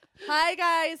Hi,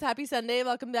 guys. Happy Sunday.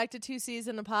 Welcome back to Two C's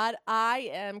in a Pod. I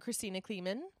am Christina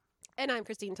Kleeman. And I'm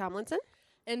Christine Tomlinson.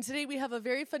 And today we have a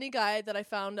very funny guy that I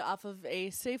found off of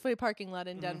a Safeway parking lot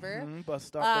in Denver. Bus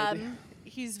stop, baby.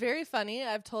 He's very funny.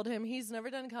 I've told him he's never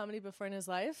done comedy before in his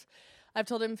life. I've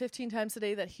told him 15 times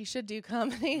today that he should do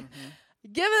comedy.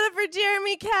 Give it up for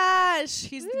Jeremy Cash.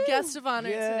 He's the guest of honor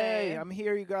today. I'm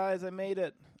here, you guys. I made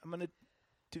it. I'm going to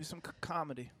do some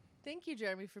comedy. Thank you,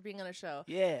 Jeremy, for being on a show.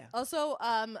 Yeah. Also,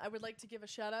 I would like to give a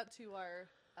shout out to our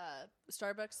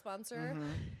Starbucks sponsor.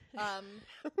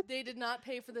 They did not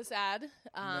pay for this ad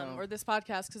or this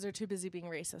podcast because they're too busy being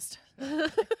racist.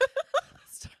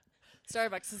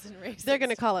 Starbucks isn't racist. They're going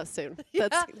to call us soon. Yeah.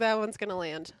 That one's going to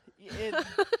land.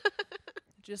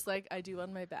 Just like I do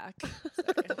on my back.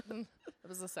 Sorry. That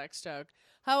was a sex joke.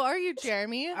 How are you,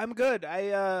 Jeremy? I'm good.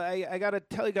 I got to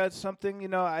tell you guys something. You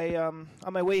know,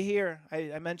 on my way here,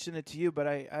 I mentioned it to you, but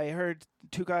I heard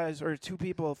two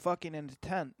people fucking in a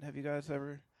tent. Have you guys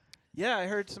ever? Yeah, I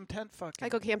heard some tent fucking. I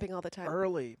go camping all the time.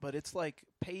 Early, but it's like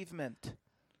pavement,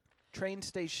 train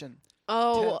station.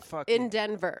 Oh, tent fucking. in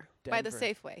Denver, by the Denver.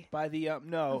 Safeway. By the,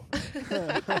 no.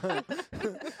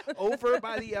 Over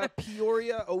by the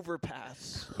Peoria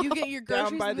overpass. You get your groceries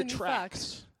Down by and the then you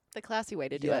tracks. The classy way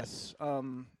to do it. Yes.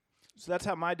 So that's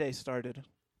how my day started.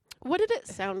 What did it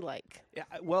sound like? Yeah.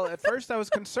 Well, at first I was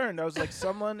concerned. I was like,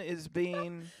 someone is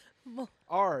being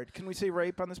ard. Can we say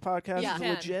rape on this podcast? Yeah. Is it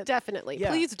Can. legit? Definitely.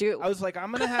 Yeah. Please do. I was like,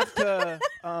 I'm gonna have to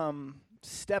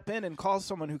step in and call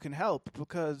someone who can help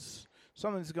because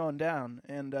something's going down.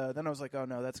 And then I was like, oh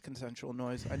no, that's consensual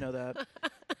noise. I know that.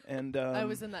 And I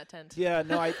was in that tent. Yeah.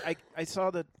 No, I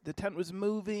saw that the tent was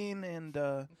moving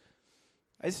and.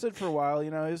 I stood for a while, you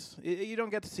know. You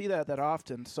don't get to see that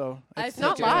often, so It's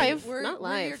not live. We're Not We're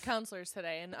live. your counselors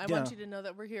today, and I want you to know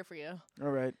that we're here for you.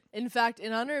 All right. In fact,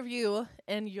 in honor of you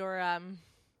and your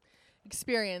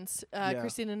experience,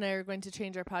 Christine and I are going to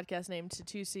change our podcast name to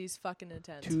Two C's Fucking a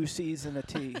Tent. 2 C's and a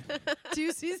T.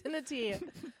 2 C's and a T.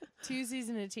 2 C's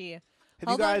and a T. Have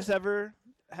Hold you guys ever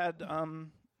had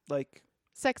like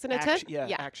Sex in a tent? Yeah,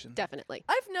 action. Definitely.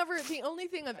 The only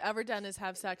thing I've ever done is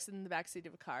have sex in the backseat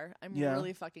of a car. I'm Yeah.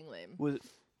 really fucking lame.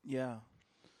 Yeah.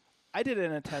 I did it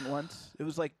in a tent once. It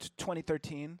was like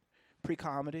 2013,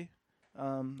 pre-comedy.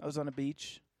 I was on a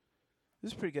beach. It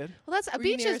was pretty good. Well, a Were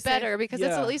you beach near is a safe- better because it's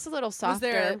Yeah. at least a little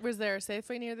softer. Was there a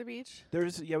Safeway near the beach?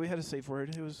 We had a safe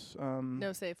word. It was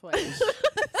No Safeway.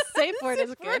 Safe word is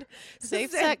Safe good. word. Safe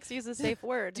Safe. sex. Use a safe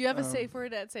word. Do you have a safe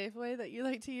word at Safeway that you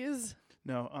like to use?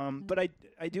 no. But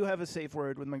I do have a safe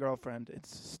word with my girlfriend.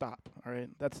 It's stop. All right,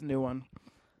 that's a new one.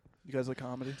 You guys like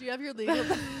comedy? Do you have your legal?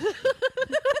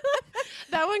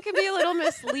 That one can be a little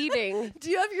misleading. Do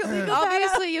you have your legal?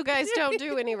 Obviously, you guys don't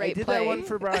do any I rape did play. that one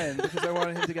for Brian because I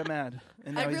wanted him to get mad,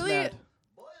 and now I he's really-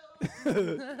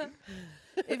 mad.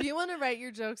 If you want to write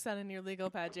your jokes down in your legal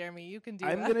pad, Jeremy, you can do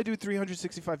I'm that. gonna do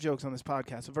 365 jokes on this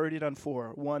podcast. I've already done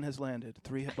 4. 1 has landed.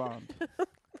 3 have bombed.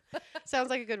 Sounds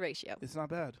like a good ratio. It's not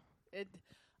bad.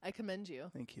 I commend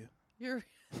you. Thank you. You're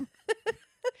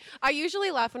I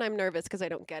usually laugh when I'm nervous because I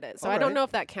don't get it. So All I don't right. know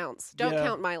if that counts. Don't Yeah.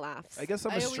 count my laughs. I guess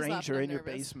I'm I a always laugh when stranger I'm in your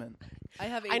nervous. basement. I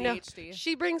have I know. ADHD.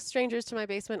 She brings strangers to my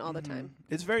basement all the time.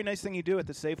 It's a very nice thing you do at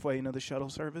the Safeway, you know, the shuttle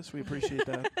service. We appreciate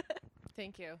that.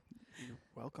 Thank you. You're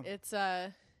welcome. It's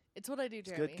what I do, It's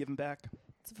Jeremy. good giving back.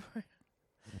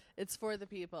 It's for the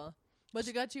people.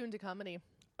 What got you into comedy?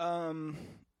 A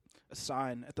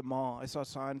sign at the mall. I saw a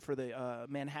sign for the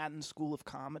Manhattan School of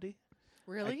Comedy.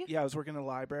 Really? I was working in a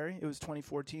library. It was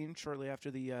 2014, shortly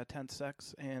after the tent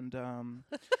sex, and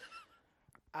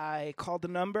I called the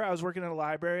number. I was working in a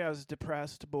library. I was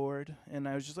depressed, bored, and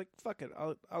I was just like, "Fuck it,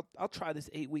 I'll try this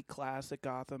 8-week class at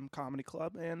Gotham Comedy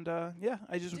Club." And I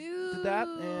just did that,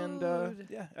 and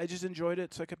I just enjoyed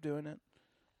it, so I kept doing it.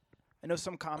 I know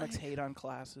some comics hate on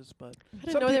classes, but I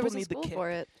didn't some know there people was a need the school kick. for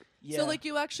it. Yeah. So like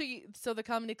so the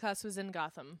comedy class was in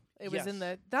Gotham. It was in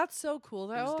Yes. that's so cool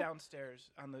though. It was downstairs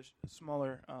on the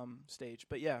smaller stage.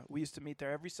 But yeah, we used to meet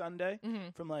there every Sunday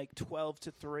from like 12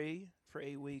 to 3 for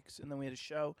 8 weeks. And then we had a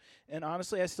show. And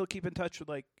honestly, I still keep in touch with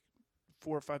like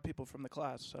 4 or 5 people from the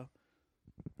class. So,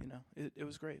 you know, it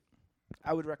was great.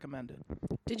 I would recommend it.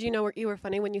 Did you know you were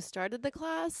funny when you started the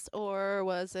class, or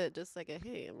was it just like a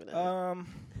hey, I'm gonna?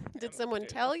 Did someone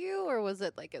tell you, or was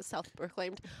it like a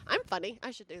self-proclaimed? I'm funny.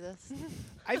 I should do this.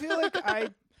 I feel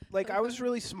like I was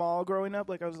really small growing up.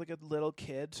 Like I was like a little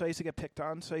kid, so I used to get picked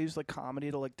on. So I used like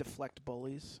comedy to like deflect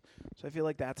bullies. So I feel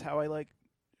like that's how I like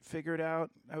figured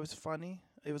out I was funny.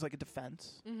 It was like a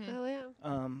defense. Oh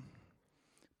yeah.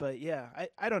 But yeah,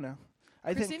 I don't know.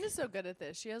 I think Christina's so good at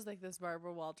this. She has like this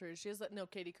Barbara Walters. She has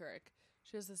Katie Couric.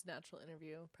 She has this natural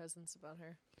interview presence about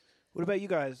her. What about you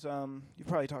guys? You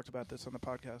probably talked about this on the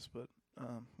podcast, but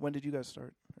when did you guys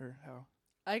start, or how?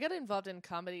 I got involved in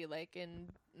comedy like in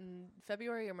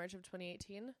February or March of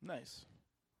 2018. Nice.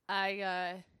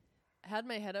 I had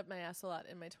my head up my ass a lot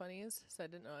in my 20s, so I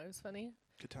didn't know I was funny.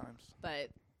 Good times. But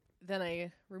then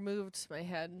I removed my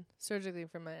head surgically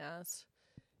from my ass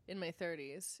in my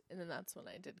 30s, and then that's when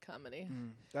I did comedy.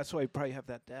 That's why you probably have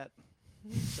that debt.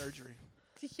 Surgery.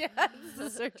 Yeah, it's the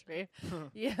surgery.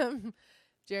 Yeah.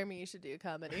 Jeremy, you should do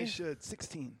comedy. I should.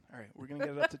 16. All right, we're going to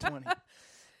get it up to 20.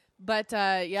 But,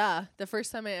 yeah, the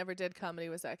first time I ever did comedy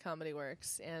was at Comedy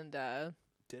Works, and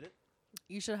Did it?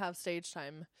 you should have stage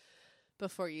time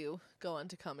before you go on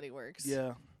to Comedy Works.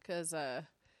 Yeah. Because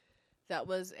that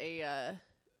was a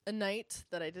night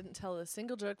that I didn't tell a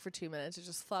single joke for 2 minutes. It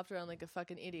just flopped around like a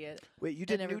fucking idiot. Wait, you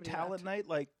did And New everybody Talent laughed. Night,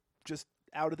 like, just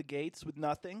out of the gates with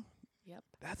nothing? Yep.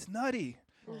 That's nutty.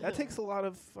 That takes a lot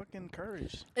of fucking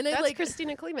courage. And That's I like,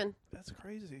 Christina Kleeman. That's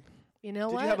crazy. you know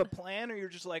Did what? you have a plan, or you're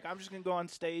just like, I'm just going to go on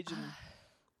stage and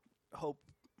hope?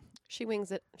 She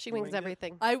wings it. She Wing wings it?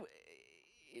 everything.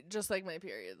 Just like my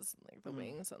periods, like the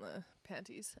wings on the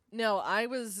panties. No, I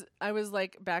was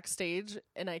like backstage,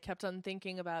 and I kept on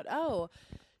thinking about, I'm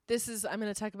going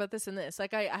to talk about this and this.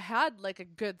 Like I had like a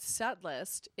good set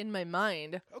list in my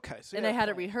mind, Okay. So and you I had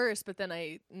it a plan. rehearsed, but then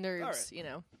I nerves, Alright. you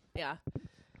know. Yeah.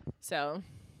 So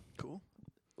Cool.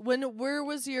 where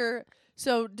was your,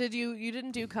 so did you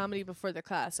didn't do comedy before the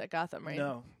class at Gotham, right?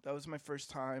 No, that was my first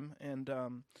time. And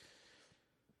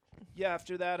yeah,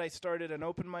 after that, I started an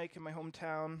open mic in my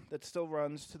hometown that still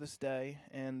runs to this day.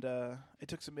 And I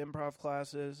took some improv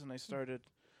classes, and I started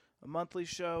a monthly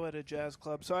show at a jazz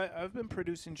club. So I've been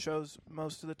producing shows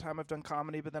most of the time. I've done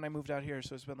comedy, but then I moved out here,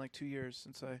 so it's been like 2 years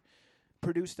since I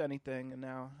produced anything. And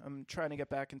now I'm trying to get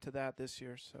back into that this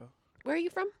year. So Where are you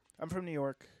from? I'm from New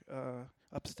York,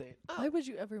 upstate. Why would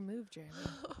you ever move, Jeremy?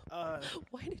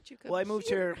 Why did you come? Well, I moved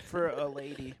here for a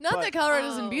lady. Not but that Colorado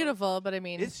isn't Oh. beautiful, but I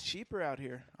mean, it's cheaper out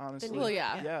here, honestly. well,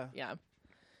 yeah. Yeah.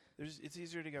 It's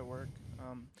easier to get work.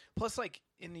 Plus, like,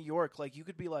 in New York, like, you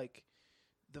could be, like,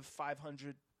 the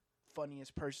 500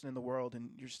 funniest person in the world,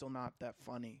 and you're still not that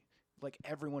funny. Like,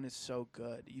 everyone is so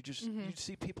good. You just you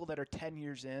see people that are 10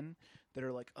 years in that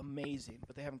are, like, amazing,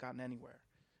 but they haven't gotten anywhere.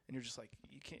 And you're just like,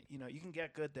 you can't, you can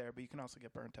get good there, but you can also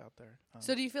get burnt out there.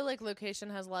 So do you feel like location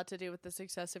has a lot to do with the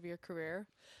success of your career?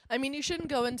 I mean, you shouldn't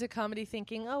go into comedy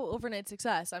thinking, oh, overnight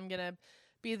success, I'm going to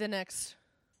be the next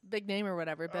big name or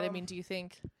whatever. But I mean, do you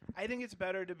think? I think it's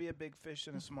better to be a big fish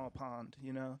in a small pond,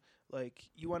 you know? Like,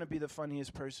 you want to be the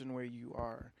funniest person where you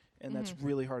are, and that's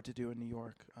really hard to do in New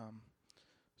York.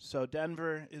 So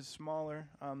Denver is smaller.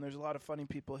 There's a lot of funny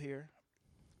people here.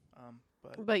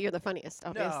 But you're the funniest,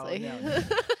 obviously. No.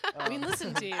 I mean,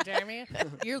 listen to you, Jeremy.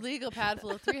 Your legal pad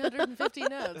full of 350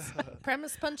 notes.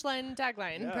 Premise, punchline,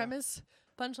 tagline. Yeah. Premise,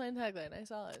 punchline, tagline. I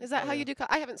saw it. Is that how you do?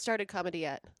 I haven't started comedy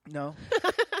yet. No.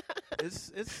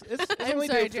 it's I'm only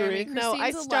sorry, day Jeremy. 3. No,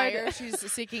 I Christine's a started- liar.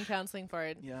 She's seeking counseling for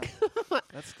it. Yeah.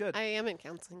 That's good. I am in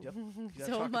counseling. Yep. You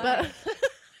gotta So talk am about I.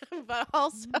 it. But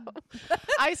also,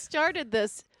 I started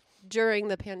this during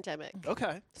the pandemic.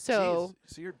 Okay. So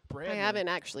Jeez. So you're brand I new. haven't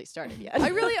actually started yet.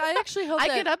 I actually hope I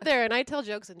that get up there and I tell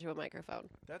jokes into a microphone.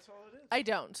 That's all it is. I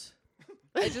don't.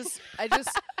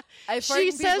 I fart She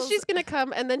in says people's- she's going to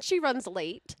come and then she runs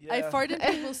late. Yeah. I fart in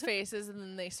people's faces and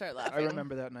then they start laughing. I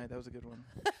remember that night. That was a good one.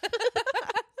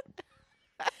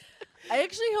 I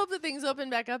actually hope that things open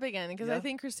back up again because I Yeah.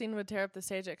 think Christine would tear up the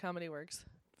stage at Comedy Works.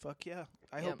 Fuck yeah.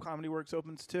 I Yep. hope Comedy Works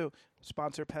opens too.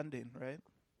 Sponsor pending, right?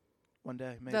 One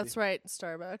day, maybe. That's right,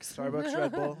 Starbucks. Starbucks,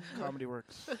 Red Bull, Comedy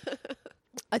Works.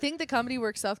 I think the Comedy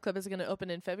Works South Club is going to open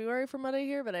in February from what I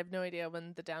hear, but I have no idea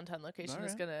when the downtown location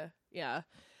is Alright. going to, yeah.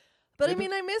 But Maybe- I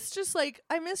mean, I miss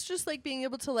just like being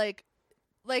able to like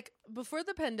before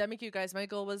the pandemic, you guys, my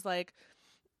goal was like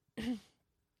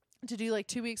to do like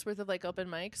 2 weeks worth of like open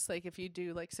mics. Like if you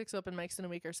do like 6 open mics in a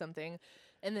week or something,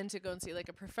 and then to go and see like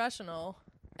a professional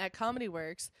at Comedy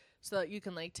Works so that you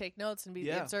can like take notes and be the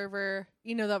Yeah. observer.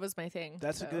 You know, that was my thing.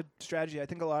 That's a so. good strategy. I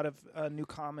think a lot of new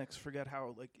comics forget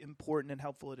how like important and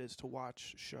helpful it is to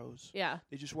watch shows. Yeah.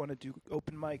 They just want to do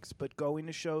open mics, but going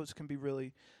to shows can be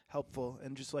really helpful.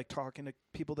 And just like talking to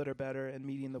people that are better and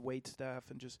meeting the wait staff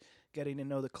and just getting to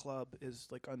know the club is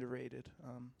like underrated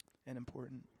and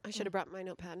important. I should have brought my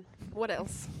notepad. What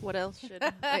else? What else should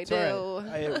I It's do? all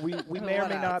right. We may or What may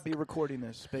else? not be recording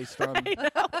this based on.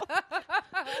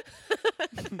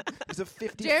 There's a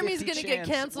 50-50 Jeremy's gonna get chance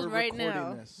canceled we're right recording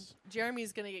now. this.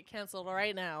 Jeremy's gonna get canceled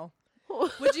right now.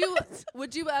 Would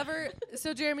you ever?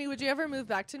 So Jeremy, would you ever move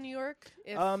back to New York?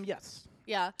 If, Yes.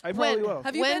 yeah. I probably When? will.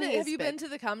 Have you When been? he's Have you been big. to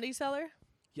the Comedy Cellar?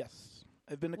 Yes.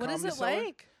 I've been to What is Comedy it Cellar.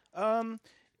 like?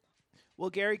 Well,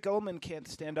 Gary Goldman can't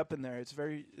stand up in there. It's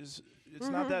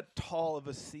not that tall of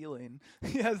a ceiling.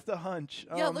 He has the hunch.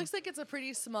 Yeah, it looks like it's a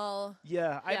pretty small.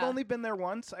 Yeah, I've only been there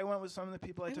once. I went with some of the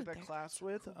people I took that class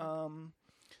with.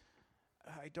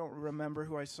 I don't remember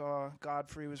who I saw.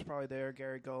 Godfrey was probably there.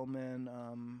 Gary Goldman.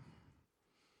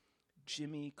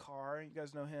 Jimmy Carr. You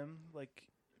guys know him? Like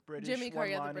British. Jimmy Carr,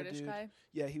 the British dude. guy.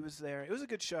 Yeah, he was there. It was a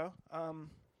good show.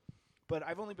 But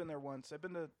I've only been there once. I've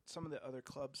been to some of the other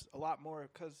clubs a lot more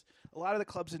because a lot of the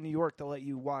clubs in New York, they'll let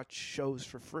you watch shows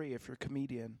for free if you're a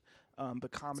comedian. But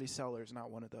Comedy Cellar is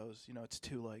not one of those. You know, it's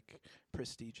too, like,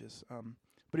 prestigious.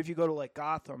 But if you go to, like,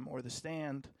 Gotham or The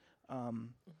Stand,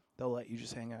 they'll let you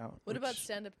just hang out. What about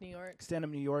Stand Up New York? Stand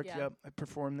Up New York, yep. I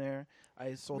performed there.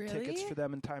 I sold tickets for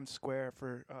them in Times Square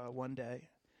for one day.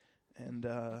 And,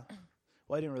 well,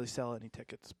 I didn't really sell any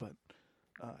tickets, but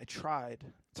I tried.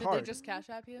 It's hard. Did they just Cash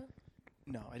App you?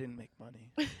 No, I didn't make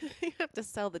money. You have to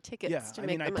sell the tickets to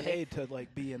make the money. I paid to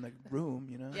like be in the room,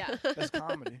 you know? Yeah. As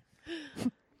comedy.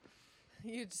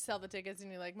 You just sell the tickets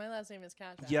and you're like, my last name is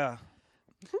Cash App. Yeah.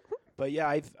 But yeah,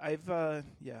 I've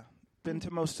been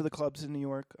to most of the clubs in New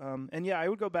York. And yeah, I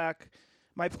would go back.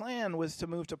 My plan was to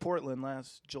move to Portland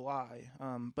last July.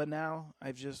 But now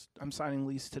I'm signing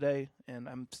lease today and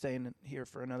I'm staying here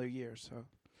for another year, so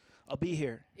I'll be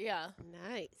here. Yeah.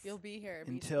 Nice. You'll be here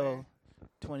until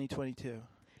 2022.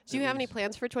 Do you have any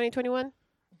plans for 2021?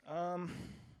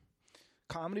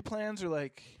 Comedy plans or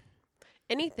like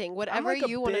anything, whatever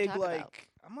you want to talk about.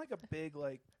 I'm like a big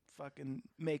like fucking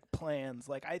make plans.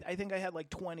 Like I think I had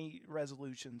like 20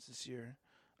 resolutions this year.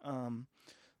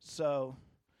 So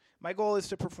my goal is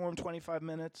to perform 25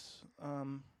 minutes.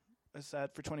 I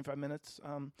said for 25 minutes.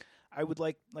 I would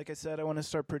like I said, I want to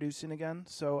start producing again.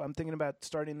 So I'm thinking about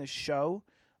starting this show.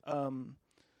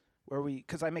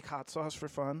 Because I make hot sauce for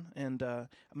fun, and I'm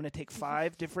going to take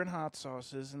 5 different hot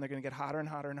sauces, and they're going to get hotter and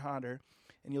hotter and hotter.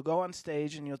 And you'll go on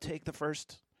stage, and you'll take the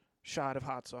first shot of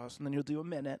hot sauce, and then you'll do a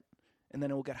minute, and then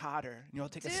it will get hotter. And you'll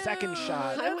take a second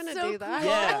shot. I want to do that.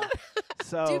 Yeah.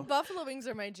 So, dude, buffalo wings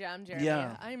are my jam, Jeremy.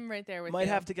 Yeah. I'm right there with you. Might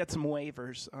have to get some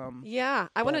waivers. Yeah,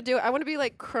 I want to do it. I want to be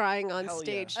like crying on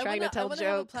stage trying to tell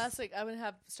jokes. I would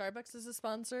have Starbucks as a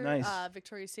sponsor. Nice.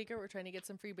 Victoria's Secret. We're trying to get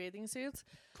some free bathing suits.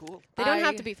 Cool. They don't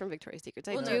have to be from Victoria's Secret.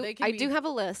 I do have a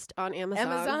list on Amazon.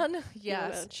 Amazon?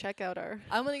 Yes. Check out our...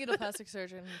 I'm going to get a plastic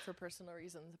surgeon for personal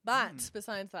reasons. But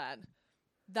besides that,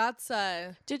 that's...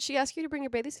 Did she ask you to bring your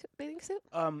bathing suit?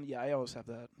 Yeah, I always have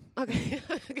that. Okay,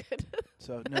 good.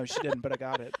 So, no, she didn't, but I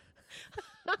got it.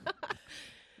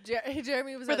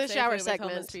 Jeremy was for the shower with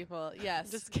segment. People. Yes,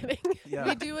 just kidding. Yeah.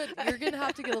 We do it. You're gonna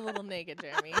have to get a little naked,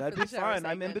 Jeremy. That'd be fine. Segment.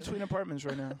 I'm in between apartments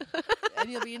right now, and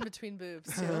you'll be in between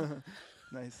boobs too.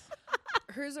 Nice.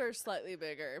 Hers are slightly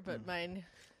bigger, but mine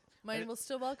will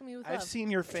still welcome you with love. I've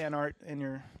seen your fan art and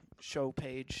your show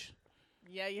page.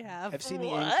 Yeah, you have. I've seen the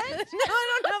ink. No,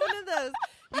 I don't have one of those.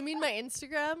 You mean my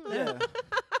Instagram? Yeah.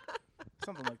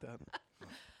 Something like that.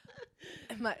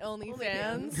 My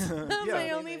OnlyFans. Yeah. My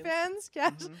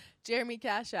OnlyFans. Jeremy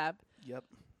Cash App. Yep.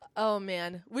 Oh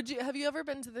man, have you ever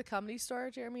been to the Comedy Store,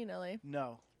 Jeremy, in LA?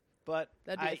 No, but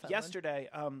yesterday,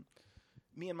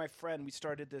 me and my friend, we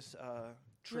started this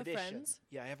tradition. You have friends?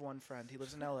 Yeah, I have one friend. He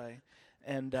lives in LA,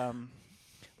 and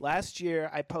last year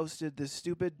I posted this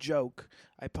stupid joke.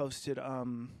 I posted,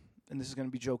 and this is going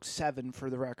to be joke 7 for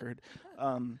the record.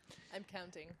 I'm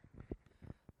counting.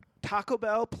 Taco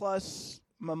Bell plus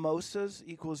mimosas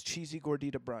equals cheesy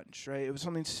gordita brunch, right? It was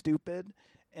something stupid,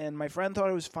 and my friend thought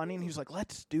it was funny, and he was like,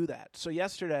 let's do that. So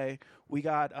yesterday, we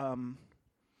got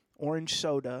orange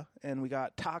soda, and we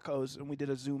got tacos, and we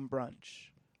did a Zoom brunch.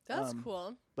 That's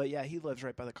cool. But yeah, he lives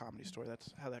right by the Comedy Store.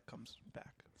 That's how that comes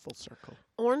back, full circle.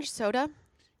 Orange soda?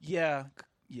 Yeah.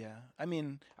 I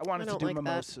mean, I wanted to do like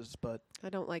mimosas, but... I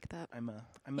don't like that. I'm a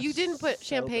You didn't put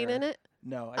champagne in it?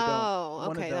 No, I don't. Oh,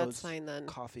 okay, that's fine then.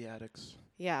 Coffee addicts.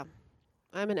 Yeah.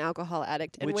 I'm an alcohol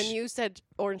addict. And when you said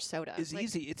orange soda... It's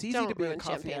easy. It's easy to be a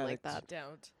coffee addict. Like that.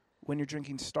 Don't. When you're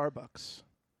drinking Starbucks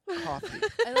coffee.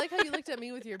 I like how you looked at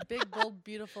me with your big, bold,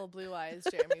 beautiful blue eyes,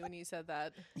 Jeremy, when you said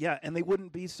that. Yeah, and they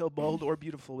wouldn't be so bold or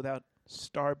beautiful without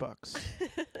Starbucks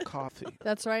coffee.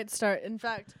 That's right. In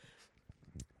fact...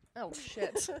 Oh,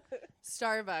 shit.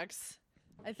 Starbucks.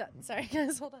 Sorry,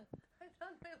 guys, hold on. I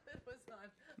thought my lid was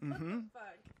on. What the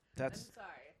fuck? I'm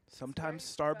sorry. Sometimes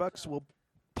Starbucks will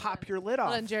pop your lid off.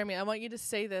 Hold on, Jeremy. I want you to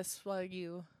say this while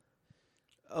you...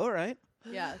 All right.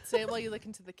 Yeah, say it while you look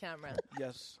into the camera.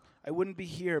 Yes. I wouldn't be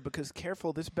here because,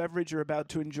 careful, this beverage you're about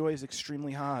to enjoy is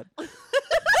extremely hot.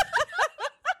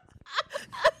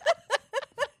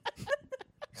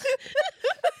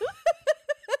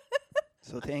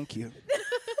 So thank you.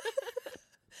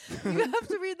 You have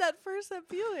to read that first. I'm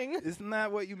feeling. Isn't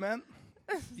that what you meant?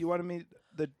 You wanted me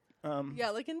Yeah,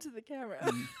 look into the camera.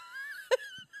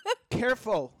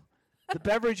 Careful. The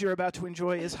beverage you're about to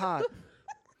enjoy is hot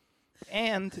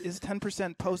and is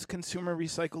 10% post-consumer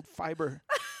recycled fiber.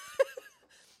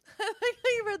 I like how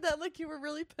you read that like you were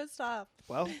really pissed off.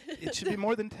 Well, it should be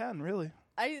more than 10, really.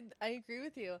 I agree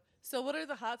with you. So what are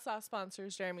the hot sauce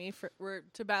sponsors, Jeremy? Where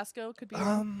Tabasco could be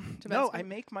No, I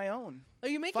make my own. Oh,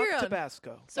 you make Fuck your own?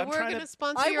 Tabasco. So I'm we're trying going to to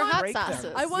sponsor your hot break them.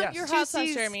 sauces. I want Yes. your hot sauce,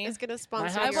 Juicy's Jeremy. is going to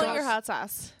sponsor hot I want sauce. your hot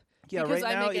sauce. Yeah, because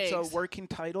right I now make it's eggs. a working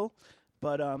title,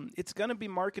 but it's going to be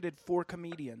marketed for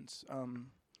comedians.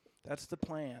 That's the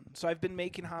plan. So I've been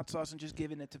making hot sauce and just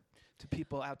giving it to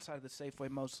people outside of the Safeway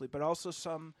mostly, but also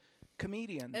some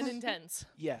comedians. And intense.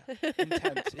 Yeah,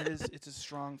 intense. It's a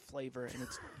strong flavor and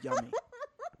it's yummy.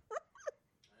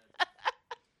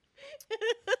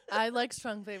 I like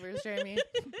strong flavors, Jeremy.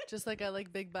 Just like I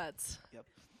like big butts. Yep.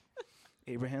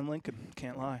 Abraham Lincoln,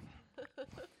 can't lie.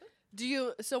 Do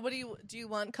you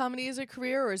want comedy as a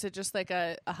career, or is it just like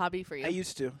a hobby for you? I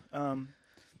used to,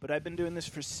 but I've been doing this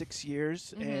for 6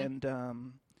 years, and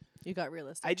you got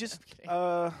realistic. I just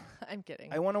I'm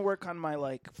kidding. I want to work on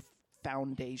my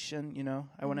foundation. You know,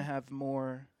 I want to have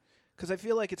more, because I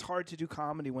feel like it's hard to do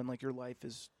comedy when your life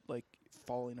is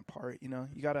falling apart. You know,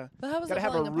 you gotta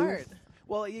have a roof.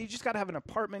 Well, you just gotta have an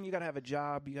apartment. You gotta have a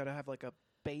job. You gotta have a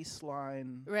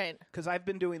baseline. Right. Because I've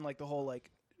been doing the whole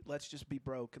let's just be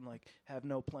broke and have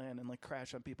no plan and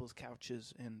crash on people's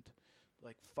couches and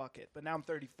fuck it. But now I'm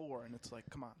 34 and it's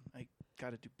come on, I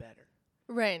gotta do better.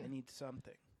 Right. I need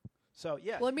something. So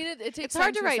yeah. Well, I mean, it takes. It's time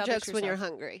hard to write establish jokes when you're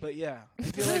yourself. hungry. But yeah, I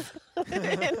feel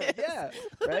yeah,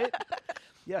 right.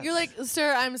 Yeah. You're like,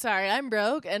 sir, I'm sorry, I'm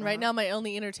broke, and right now my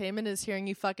only entertainment is hearing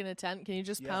you fuck in a tent. Can you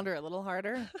just pound her a little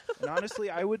harder? And honestly,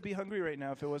 I would be hungry right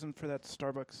now if it wasn't for that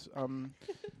Starbucks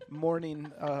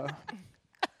morning.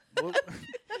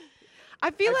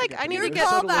 I feel like I need to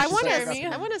get all that.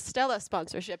 I want a Stella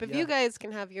sponsorship. If you guys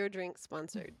can have your drink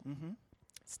sponsored. Mm-hmm.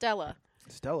 Stella,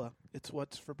 it's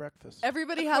what's for breakfast.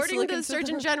 Everybody has to according look to the into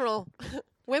Surgeon General,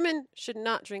 women should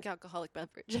not drink alcoholic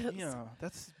beverages. Yeah,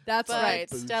 that's That's But right.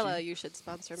 Stella, you should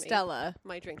sponsor me. Stella,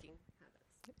 My drinking.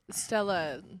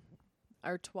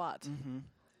 our twat.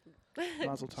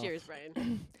 Mazel tov. Cheers,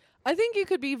 Brian. I think you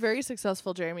could be very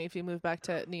successful, Jeremy, if you move back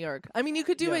to New York. I mean, you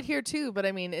could do it here too, but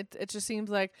I mean, it just seems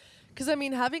like, because I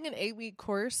mean, having an 8-week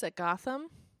course at Gotham,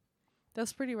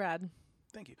 that's pretty rad.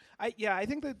 Thank you. I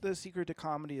think that the secret to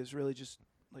comedy is really just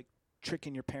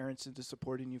tricking your parents into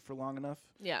supporting you for long enough.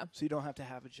 Yeah. So you don't have to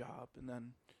have a job and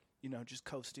then, just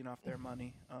coasting off their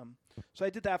money. So I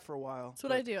did that for a while. That's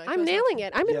what I do. I'm nailing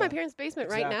it. I'm in my parents' basement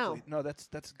right now. No, that's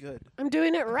good. I'm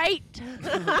doing it right.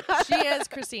 She is,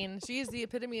 Christine. She is the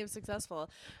epitome of successful,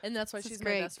 and that's why she's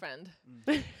my best friend.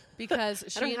 Because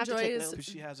she enjoys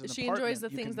She has an she enjoys the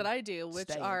apartment, you things can that I do, which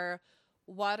stay in. are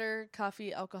water,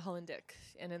 coffee, alcohol, and dick,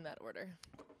 and in that order.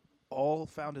 All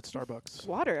found at Starbucks.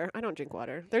 Water? I don't drink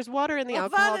water. There's water in the Well,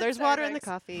 alcohol. fun at There's water in the Starbucks.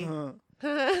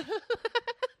 coffee.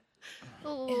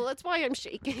 Oh, that's why I'm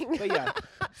shaking. But yeah,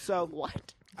 so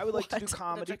What? I would like to do What?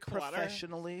 comedy Drink water.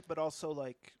 professionally, but also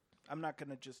I'm not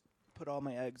gonna just put all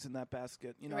my eggs in that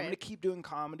basket. I'm Right. gonna keep doing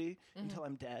comedy until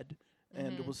I'm dead,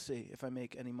 and we'll see if I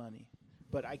make any money.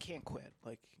 But I can't quit.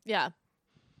 Yeah.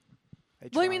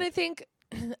 Well, I mean, I think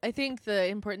the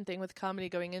important thing with comedy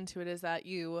going into it is that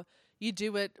you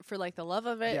do it for the love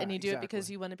of it, and you do it because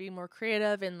you want to be more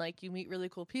creative, and you meet really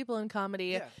cool people in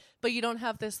comedy, but you don't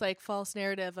have this false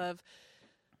narrative of,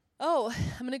 oh,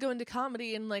 I'm going to go into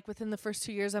comedy and within the first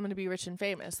 2 years I'm going to be rich and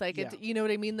famous. You know what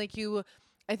I mean?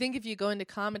 I think if you go into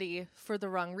comedy for the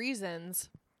wrong reasons,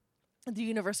 the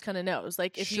universe kind of knows.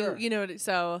 If you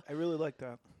so I really like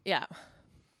that. yeah.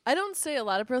 I don't say a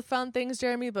lot of profound things,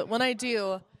 Jeremy, but when I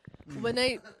do, when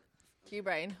I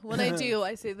do,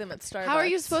 I say them at Starbucks. How are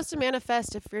you supposed to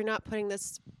manifest if you're not putting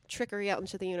this trickery out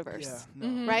into the universe? Yeah,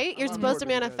 no. Right? You're I'm supposed to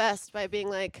bored with you guys. manifest by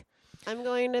being I'm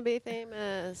going to be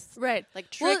famous. Right.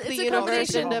 Trick it's the a universe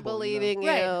combination- into Humble, believing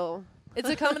Right. you. It's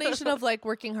a combination of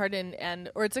working hard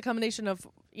or it's a combination of,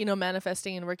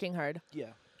 manifesting and working hard. Yeah.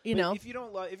 You But know? if you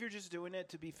don't if you're just doing it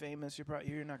to be famous,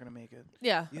 you're not gonna make it.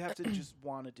 Yeah. You have to just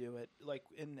want to do it,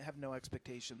 and have no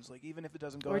expectations. Even if it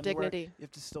doesn't go Or anywhere, dignity. you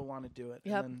have to still want to do it,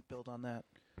 Yep. and then build on that.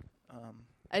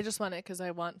 I just want it because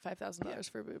I want $5,000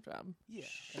 for a boob job Yeah,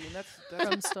 I mean that's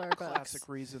from a Starbucks. classic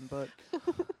reason, but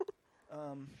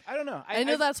I don't know. I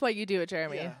know that's why you do it,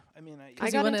 Jeremy. Yeah, I mean, I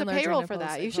you got wanna into enlarge your payroll for nipples.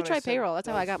 that. I You thought should I try said payroll. That's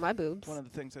that how I was got my boobs. one of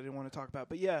the things I didn't want to talk about.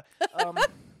 But yeah,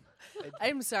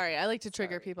 I'm sorry. I like to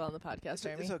trigger people on the podcast,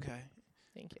 Jeremy. it's okay.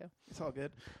 Thank you. It's all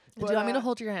good. Do you want me to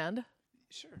hold your hand?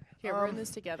 Sure. Here, we're in this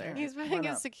together. He's wearing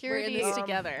a security. We're in this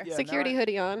together. Yeah, security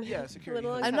hoodie on. Yeah, security.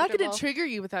 I'm not going to trigger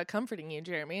you without comforting you,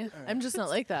 Jeremy. Right. I'm just not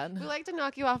like that. We like to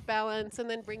knock you off balance and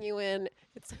then bring you in.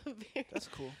 It's that's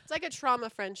cool. It's like a trauma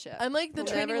friendship. I'm like the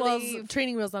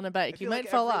training wheels on a bike. You might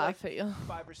fall off. Like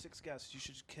 5 or 6 guests, you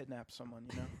should just kidnap someone.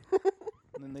 You know.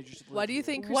 And then they just. Why do you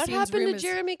think? What happened to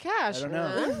Jeremy Cash? I don't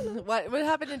know. What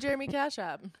happened to Jeremy Cash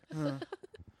App?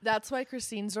 That's why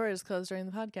Christine's door is closed during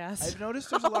the podcast. I've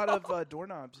noticed there's a lot of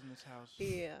doorknobs in this house.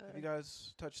 Yeah. Have you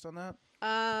guys touched on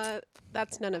that?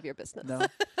 That's none of your business. No. Do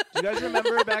you guys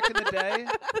remember back in the day?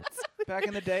 Back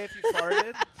in the day, if you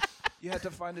farted, you had to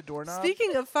find a doorknob.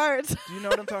 Speaking of farts. Do you know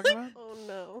what I'm talking about? Oh,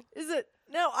 no. Is it?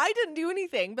 No, I didn't do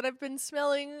anything, but I've been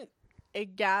smelling a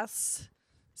gas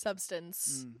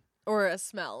substance or a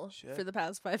smell for the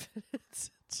past 5 minutes.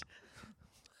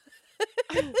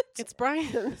 It's Brian.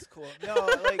 It's cool. No,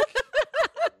 like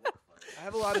I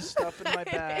have a lot of stuff in my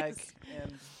bag,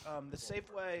 and the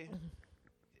Safeway.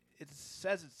 It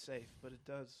says it's safe, but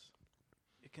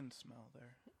it can smell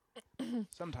there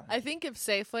sometimes. I think if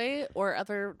Safeway or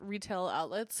other retail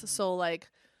outlets sold like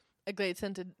a great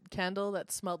scented candle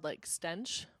that smelled like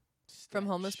stench from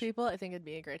homeless people, I think it'd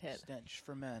be a great hit. Stench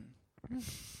for men.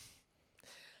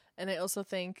 And I also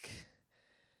think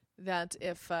that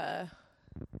if I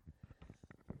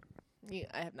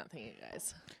have nothing, you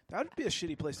guys. That would be a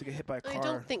shitty place to get hit by a car. I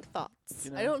don't think thoughts.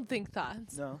 You know? I don't think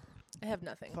thoughts. No. I have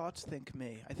nothing. Thoughts think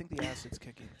me. I think the acid's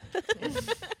kicking.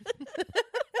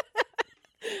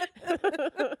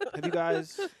 Have you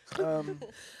guys?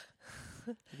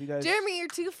 Jeremy, you're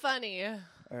too funny. All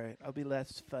right, I'll be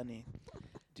less funny.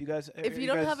 Do you guys? If you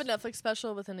don't have a Netflix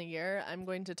special within a year, I'm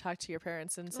going to talk to your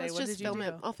parents and say, "What did you do?"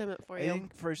 I'll film it for you. I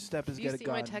think first step is get a gun. You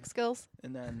see my tech skills?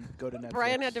 And then go to Netflix.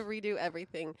 Brian had to redo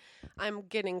everything. I'm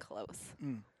getting close.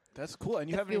 That's cool, and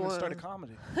you haven't even started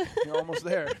comedy. You're almost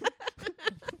there.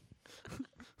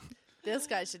 This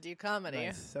guy should do comedy.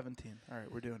 Nice. 17. All right,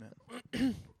 we're doing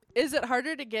it. Is it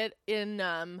harder to get in?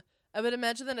 I would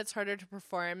imagine that it's harder to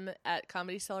perform at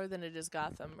Comedy Cellar than it is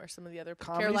Gotham or some of the other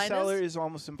Comedy Cellar is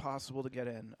almost impossible to get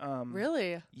in.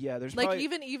 Really? Yeah, there's like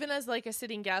even as like a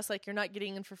sitting guest, like you're not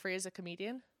getting in for free as a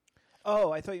comedian.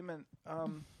 Oh, I thought you meant.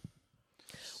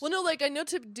 Well, no, like I know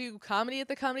to do comedy at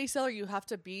the Comedy Cellar, you have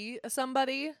to be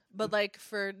somebody, but like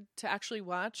to actually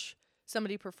watch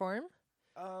somebody perform.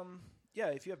 Yeah,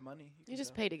 if you have money, you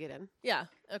just pay to get in. Yeah.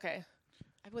 Okay.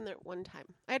 I went there one time.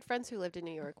 I had friends who lived in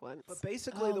New York once. But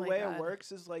basically, the way it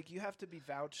works is like you have to be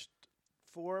vouched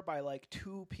for by like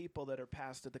 2 people that are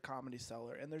passed at the Comedy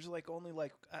Cellar, and there's like only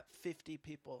like 50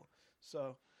 people.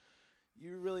 So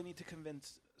you really need to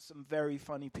convince some very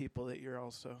funny people that you're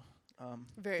also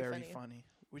very funny,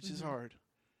 which is hard.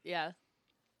 Yeah.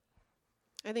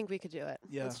 I think we could do it.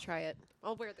 Yeah. Let's try it.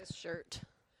 I'll wear this shirt.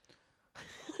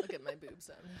 Look at my boobs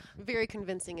then. Very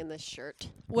convincing in this shirt.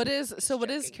 What is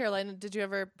Carolina? Did you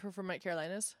ever perform at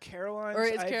Carolinas? Carolinas? Or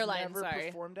is I've Caroline, never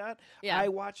performed at. Yeah. I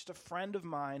watched a friend of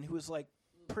mine who was like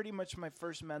pretty much my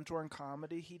first mentor in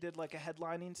comedy. He did like a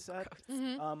headlining set.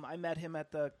 I met him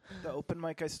at the open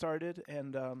mic I started,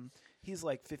 and he's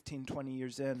like 15, 20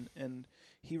 years in, and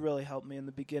he really helped me in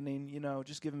the beginning, you know,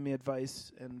 just giving me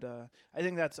advice. And I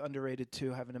think that's underrated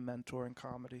too, having a mentor in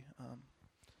comedy.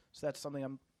 So that's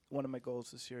something one of my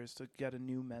goals this year is to get a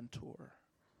new mentor.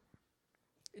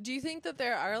 Do you think that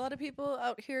there are a lot of people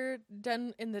out here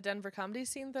in the Denver comedy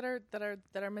scene that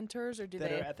are mentors, or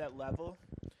that are at that level?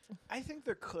 I think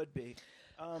there could be.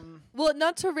 Well,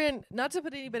 not to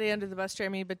put anybody under the bus,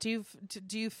 Jeremy, but do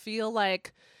you feel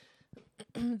like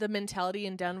the mentality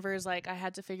in Denver is like I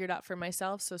had to figure it out for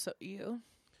myself? So you?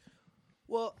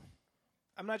 Well,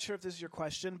 I'm not sure if this is your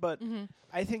question, but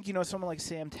I think someone like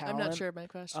Sam Talent. I'm not sure of my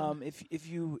question. If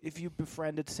you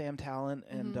befriended Sam Talent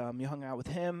and you hung out with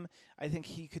him, I think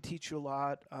he could teach you a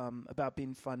lot about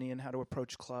being funny and how to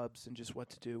approach clubs and just what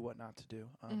to do, what not to do.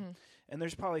 And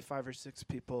there's probably 5 or 6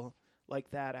 people like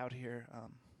that out here.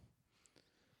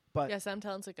 But yeah, Sam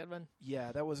Talent's a good one.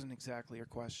 Yeah, that wasn't exactly your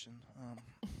question.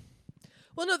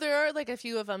 Well, no, there are like a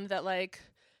few of them that like,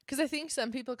 because I think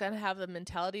some people kind of have the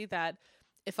mentality that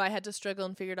if I had to struggle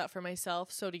and figure it out for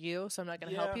myself, so do you. So I'm not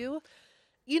going to help you.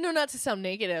 Not to sound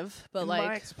negative, but in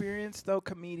my experience, though,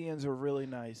 comedians are really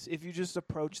nice. If you just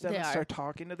approach them and start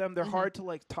talking to them, they're hard to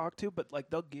like talk to, but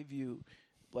like they'll give you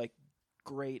like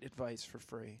great advice for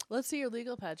free. Let's see your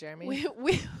legal pad, Jeremy.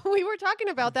 We were talking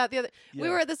about that the other. Yeah. We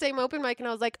were at the same open mic, and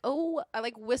I was like, "Oh!" I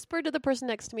like whispered to the person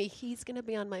next to me, "He's gonna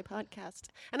be on my podcast,"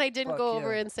 and I didn't go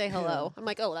over and say hello. I'm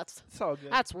like, "Oh, that's all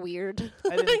good. That's weird."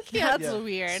 That's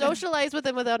weird. Socialize with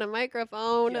him without a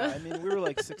microphone. Yeah, I mean, we were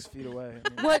like 6 feet away.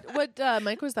 What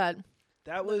mic was that?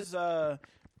 That was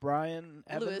Brian,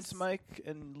 Evans, Lewis. Mike,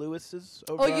 and Lewis's.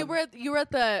 Over Oh, you were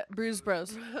at the Brews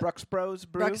Bros. Brooks Bros.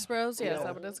 Brew. Brooks Bros. Yeah, Yeah. is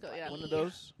that what it's called? Yeah. One of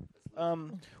those.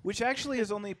 Which actually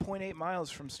is only 0.8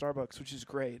 miles from Starbucks, which is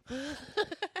great.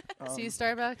 See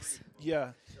Starbucks.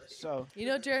 Yeah. So. You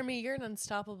know, Jeremy, you're an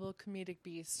unstoppable comedic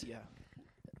beast. Yeah.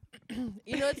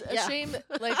 You know, it's a Yeah. shame.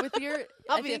 Like with your,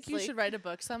 I think you Obviously. should write a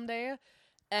book someday, I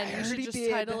and you should already just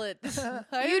did. title it.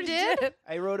 I You already did?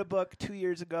 I wrote a book 2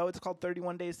 years ago. It's called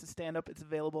 31 Days to Stand Up. It's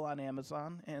available on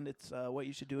Amazon, and it's what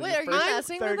you should do in Wait, your are you first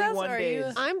messing with us, 31 or are days.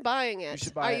 you- I'm buying it. You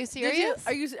should buy Are it. you Did you?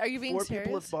 serious? Are you being 4 serious?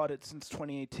 people have bought it since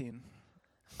 2018.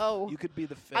 Oh, You could be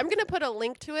the 5th. I'm gonna put a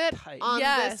link to it Tight. on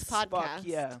Yes. this Fuck podcast.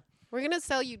 yeah. We're gonna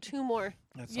sell you 2 more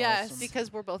That's Yes. awesome.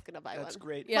 because we're both gonna buy That's one.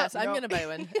 great. Yes, You I'm know, gonna buy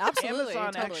one. Absolutely,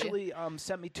 Amazon totally. actually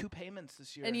sent me 2 payments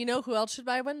this year. And you know who else should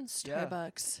buy one? Yeah.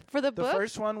 Starbucks. For the the book.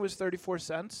 first one was 34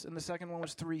 cents, and the second one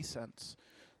was 3 cents.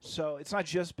 So it's not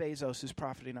just Bezos who's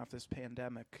profiting off this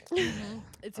pandemic.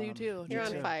 It's you too. You're Me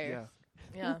on too. fire.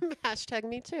 Yeah. Hashtag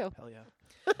me too. Hell yeah.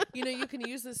 You know, you can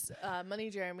use this money,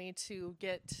 Jeremy, to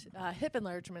get hip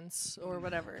enlargements or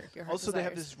whatever your heart Also, they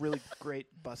have desires. this really great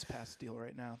bus pass deal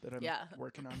right now that I'm Yeah.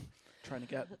 working on, trying to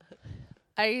get.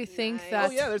 I think Nice. that.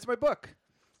 Oh yeah, there's my book.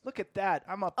 Look at that.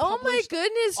 I'm a Oh my published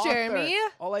goodness, author. Jeremy!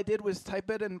 All I did was type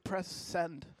it and press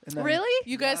send. And then Really?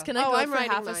 You guys, Yeah. can I Oh, go I'm for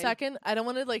writing half a mine. second? I don't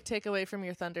want to like take away from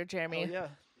your thunder, Jeremy. Oh yeah.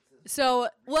 So,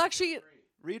 well, actually,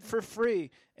 Read for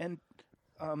free and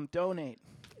donate.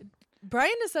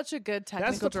 Brian is such a good That's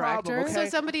technical the problem, director. okay? So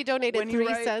somebody donated When you 3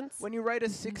 write, cents. when you write a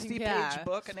 60-page Yeah.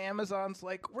 book and Amazon's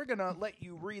like, we're gonna let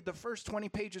you read the first 20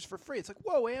 pages for free. It's like,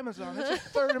 whoa, Amazon, that's a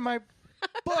third of my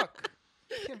book.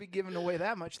 Can't be giving away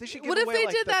that much. They should give What if away they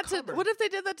like did the that cover. to? What if they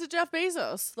did that to Jeff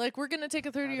Bezos? Like, we're gonna take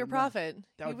a third of your don't know. profit.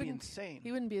 That He would be wouldn't- insane.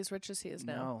 He wouldn't be as rich as he is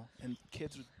now. No, and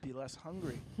kids would be less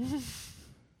hungry.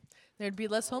 There'd be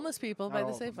less homeless people by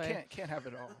Not the all of them. Safeway. Can't have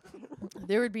it all.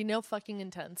 There would be no fucking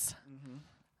intents. Mm-hmm.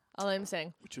 All I'm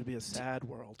saying. Which would be a sad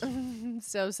world.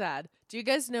 So sad. Do you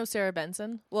guys know Sarah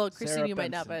Benson? Well, Christine, Sarah you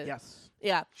might not, Benson, but yes,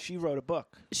 yeah, she wrote a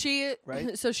book. she.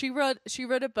 Right? So she wrote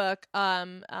a book.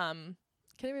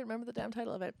 Can't even remember the damn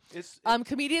title of it. It's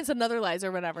Comedians and Other Lies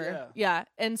or whatever. Yeah.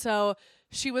 And so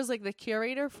she was like the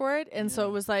curator for it, and so Yeah.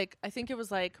 it was like I think it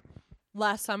was like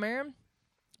last summer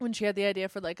when she had the idea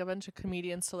for like a bunch of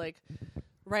comedians to like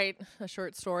write a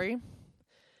short story,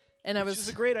 and I which is was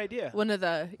a great idea. one of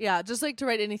the just like to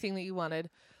write anything that you wanted.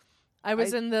 I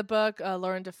was in the book.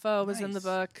 Lauren Defoe was in the Nice.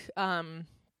 book.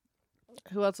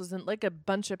 Who else was in? Like a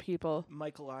bunch of people.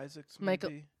 Michael Isaacs, Michael-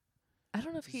 maybe. I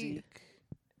don't know if he. Zeke.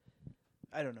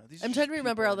 I don't know. These are I'm just trying to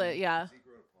remember people all I the. know. Yeah.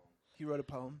 He wrote a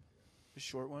poem, a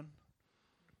short one,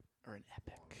 or an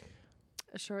epic.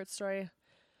 A short story.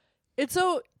 It's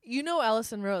so you know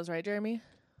Allison Rose, right, Jeremy?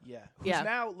 Yeah. Who's Yeah.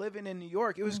 now living in New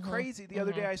York. It was crazy. The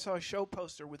other day I saw a show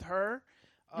poster with her,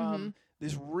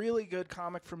 this really good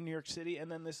comic from New York City, and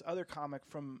then this other comic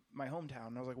from my hometown.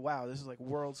 And I was like, wow, this is like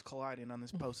worlds colliding on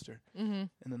this poster. And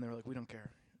then they were like, we don't care.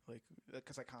 Like,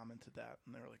 because I commented that.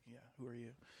 And they were like, yeah, who are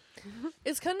you?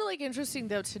 It's kind of like interesting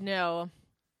though to know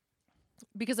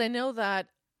because I know that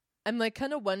I'm like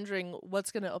kind of wondering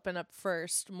what's going to open up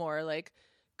first more, like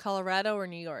Colorado or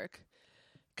New York.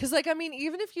 Because, like, I mean,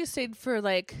 even if you stayed for,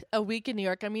 like, a week in New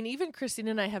York, I mean, even Christine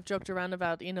and I have joked around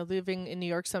about, you know, living in New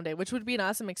York someday, which would be an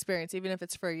awesome experience, even if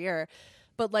it's for a year.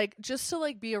 But, like, just to,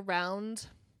 like, be around,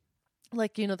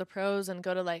 like, you know, the pros and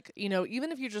go to, like, you know, even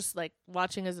if you're just, like,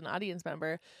 watching as an audience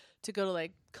member, to go to,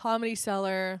 like, Comedy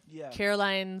Cellar, Yeah.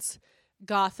 Caroline's,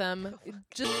 Gotham,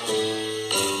 just...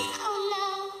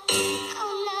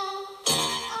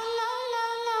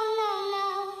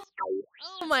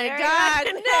 Oh, my God,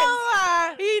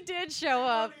 Noah! He did show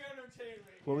up.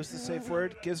 What was the safe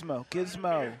word? Gizmo.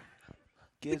 Gizmo.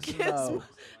 Gizmo.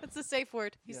 That's the safe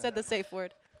word. He said the safe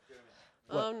word.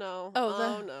 What? Oh no.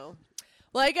 Oh, Oh no.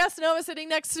 Well, I guess Noah's sitting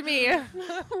next to me.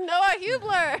 Noah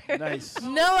Hubler. Nice.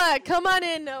 Noah, come on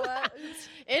in, Noah.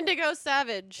 Indigo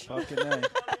Savage. Fucking A.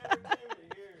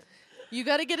 You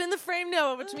got to get in the frame,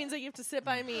 Noah, which means that you have to sit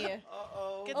by me. Get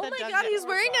Oh the my Doug God, Doug.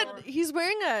 he's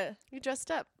wearing a, You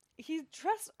dressed up. he's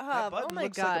dressed That up. button Oh my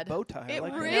looks God. like a bow tie. I It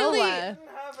like that. really- Noah.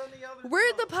 We're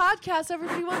at the podcast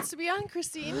everybody wants to be on,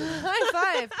 Christine. High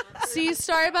five. See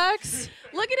Starbucks?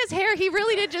 Look at his hair. He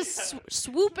really did just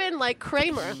swoop in like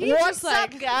Kramer. He's What's just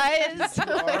up, like- guys? are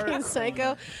Fucking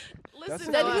psycho. That's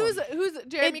Listen, Then Noah. who's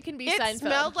Jeremy can be it Seinfeld.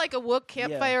 smelled like a Wook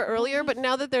campfire earlier, but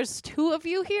now that there's 2 of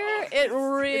you here, it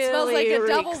really It smells like a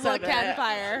double reeks Wook of it.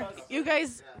 campfire. You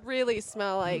guys really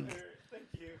smell like.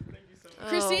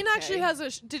 Christine Okay. actually has a.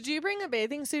 Did you bring a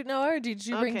bathing suit, Noah, or did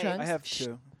you bring Okay. trunks? I have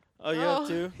 2. Oh, you have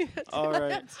 2? All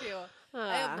right. two.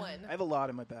 I have Ah. one. I have a lot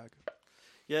in my bag.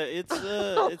 Yeah,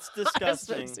 it's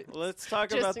disgusting. Let's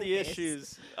talk about the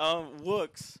issues.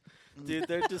 Wooks, dude,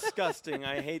 they're disgusting.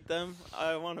 I hate them.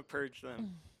 I want to purge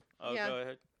them. Oh, go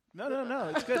ahead.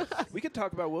 No, it's good. We could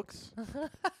talk about Wooks.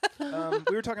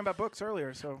 We were talking about books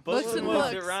earlier, so books and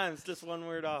Wooks. It rhymes, just one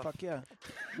word off. Fuck yeah.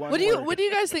 What do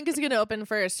you guys think is going to open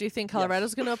first? Do you think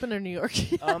Colorado's going to open or New York?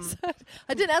 Yes.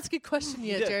 I didn't ask a question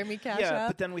yet, Jeremy Cash. Yeah,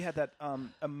 but then we had that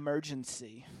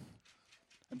emergency.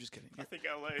 I'm just kidding. I think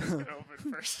LA is going to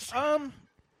open first.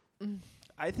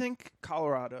 I think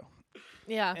Colorado.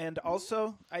 Yeah. And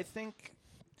also, I think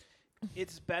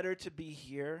it's better to be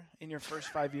here in your first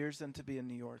 5 years than to be in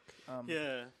New York.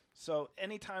 Yeah. So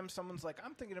anytime someone's like,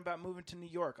 I'm thinking about moving to New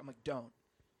York, I'm like, don't.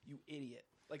 You idiot.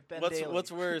 Like Ben Daly.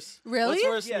 What's worse? Really?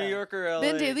 What's worse, New York or LA?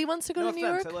 Ben Daly wants to go to New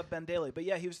York? I love Ben Daly. But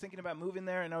yeah, he was thinking about moving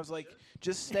there, and I was like,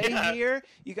 just stay here.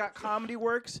 You got Comedy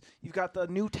Works. You've got the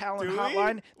new talent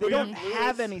hotline. They don't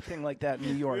have anything like that in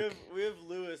New York. We have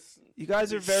Lewis. You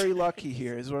guys are very lucky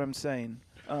here, is what I'm saying.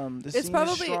 The it's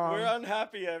probably strong. We're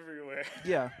unhappy everywhere.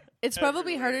 Yeah. It's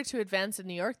probably harder to advance in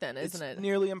New York then, isn't it? It's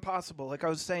nearly impossible. Like I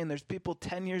was saying, there's people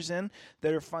 10 years in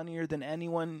that are funnier than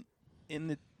anyone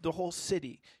in the whole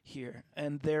city here.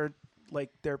 And they're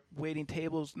waiting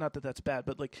tables. Not that that's bad,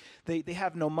 but like they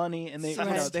have no money and they're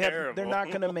not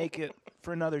going to make it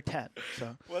for another 10.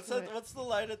 So what's the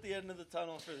light at the end of the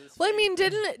tunnel for this? Well, I mean,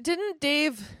 didn't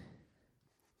Dave?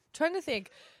 Trying to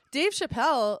think, Dave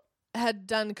Chappelle had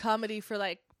done comedy for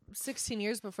like 16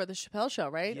 years before the Chappelle Show,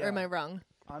 right? Yeah. Or am I wrong?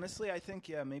 Honestly, I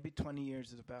think, maybe 20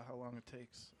 years is about how long it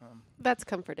takes. That's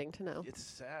comforting to know. It's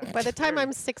sad. By the time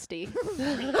I'm 60,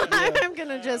 I'm going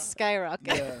to just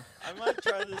skyrocket. Yeah. I might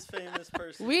try this famous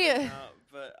person thing out,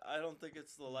 but I don't think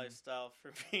it's the lifestyle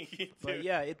for me. But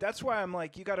yeah, that's why I'm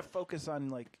like, you got to focus on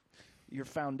like your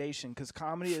foundation, because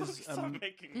comedy is a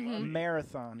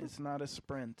marathon. It's not a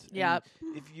sprint. Yeah.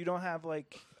 If you don't have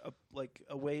like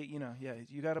a way,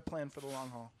 you got to plan for the long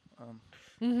haul.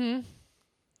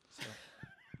 So.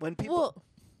 When people,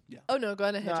 oh no, go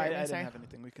on ahead. No, Jeremy, I sorry. didn't have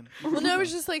anything. We can. Well, no, I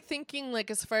was just like thinking,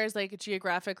 like as far as like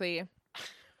geographically,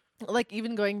 like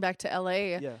even going back to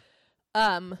LA. Yeah.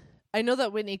 I know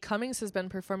that Whitney Cummings has been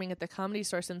performing at the Comedy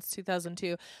Store since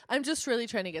 2002. I'm just really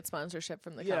trying to get sponsorship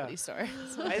from the Comedy Store.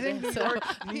 I think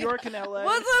New York and LA.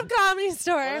 What's up, Comedy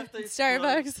Store?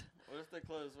 Starbucks. What if they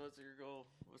close? What's your goal?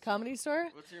 Comedy Store?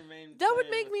 What's your main? That would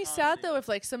make me sad though if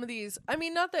like some of these. I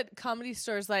mean, not that Comedy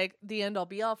Store's like the end all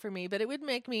be all for me, but it would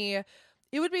make me.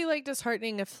 It would be like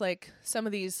disheartening if like some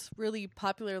of these really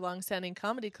popular, long-standing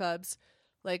comedy clubs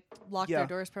like lock their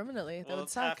doors permanently. That would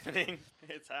suck. Happening.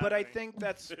 It's happening. But I think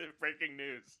that's breaking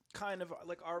news. Kind of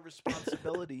like our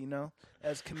responsibility,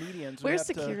 as comedians. Where's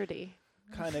security?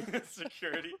 Kind of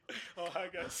security. Oh, I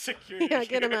got security. Yeah,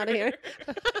 get him out of here.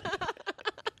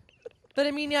 But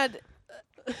I mean,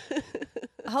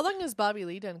 how long has Bobby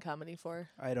Lee done comedy for?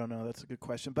 I don't know. That's a good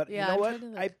question. But yeah, you know what?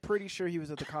 I'm pretty sure he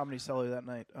was at the Comedy Cellar that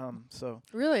night. So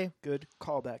really good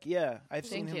callback. Yeah, I've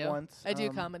seen him once. I do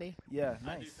comedy. Yeah,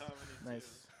 nice. I do comedy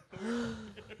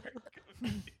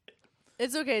Nice.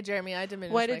 It's okay, Jeremy. I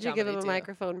diminished. Why did you give him a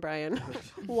microphone, Brian?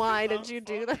 Why did you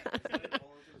do that?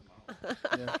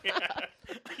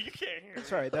 You can't hear.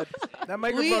 That's right. That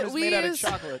microphone is made out of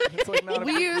chocolate. It's like not a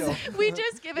big deal. We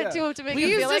just give it to him to make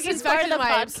him feel like he's part of the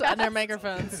podcast on our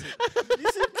microphones.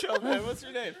 You said Joe, man. What's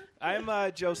your name?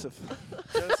 I'm Joseph.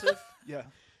 Joseph? Yeah.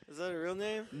 Is that a real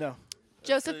name? No.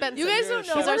 Joseph Benson. You guys don't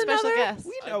know He's our special guest.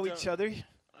 We know each other.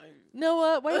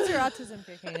 Noah, why is your autism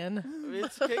kicking in?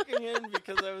 It's kicking in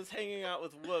because I was hanging out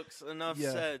with Wooks. Enough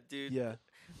said, dude. Yeah.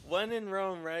 When in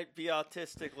Rome, right? Be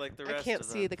autistic like the rest of them. I can't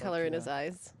see the color in his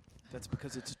eyes. That's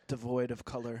because it's devoid of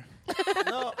color.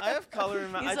 No, I have color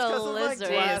in my eyes. He's It's because a of my lizard.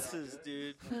 glasses,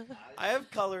 dude. I have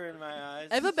color in my eyes.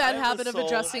 I have a bad a habit of soul.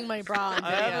 adjusting my bra on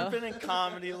I video. haven't been in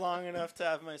comedy long enough to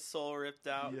have my soul ripped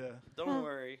out. Yeah. Don't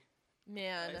worry.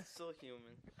 Man. I'm still human.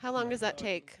 How long does that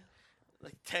take?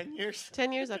 Like 10 years?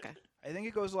 10 years? Okay. I think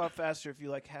it goes a lot faster if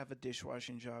you have a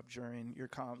dishwashing job during your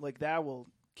that will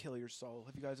kill your soul.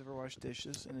 Have you guys ever washed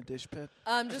dishes in a dish pit?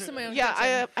 Just in my own Yeah,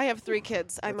 kitchen. I have 3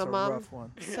 kids. I'm That's a mom, rough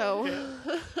one. so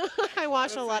I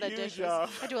wash a lot of huge dishes. job.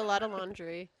 I do a lot of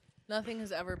laundry. Nothing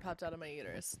has ever popped out of my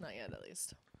uterus. Not yet, at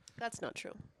least. That's not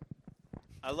true.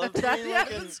 I love being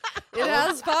like an... It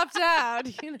has popped out.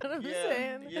 You know what I'm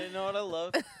saying? You know what I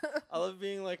love? I love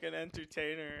being like an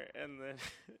entertainer, and then,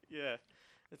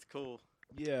 it's cool.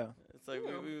 Yeah. It's like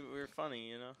we're funny,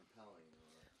 you know?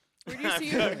 Where do you see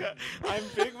your... I'm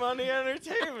big money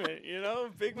entertainment, you know?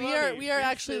 Big money. We are big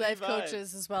actually city life vibe.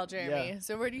 coaches as well, Jeremy. Yeah.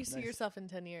 So where do you see Nice. yourself in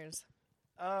 10 years?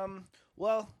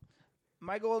 Well,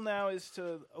 My goal now is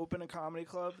to open a comedy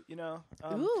club, you know.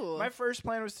 Ooh. My first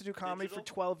plan was to do comedy Digital?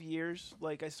 for 12 years.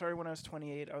 Like, I started when I was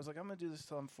 28. I was like, I'm going to do this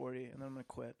till I'm 40, and then I'm going to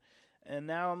quit. And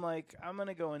now I'm like, I'm going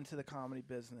to go into the comedy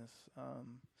business.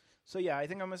 So, yeah, I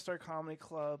think I'm going to start a comedy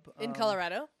club. In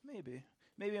Colorado? Maybe.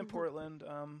 Maybe in Portland,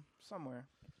 somewhere.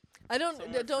 I don't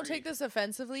Somewhere don't free. take this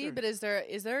offensively, Sure. but is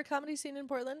there a comedy scene in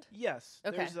Portland? Yes.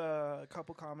 Okay. There's a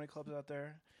couple comedy clubs out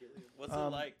there. What's it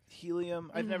like? Helium.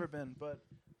 I've never been, but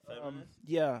Feminist?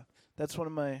 yeah, that's one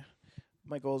of my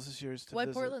goals this year is to Why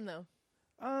visit. Portland though?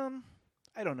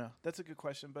 I don't know. That's a good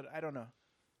question, but I don't know.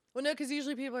 Well, no, because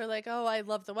usually people are like, "Oh, I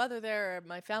love the weather there," or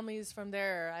 "My family's from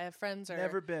there," or "I have friends." Or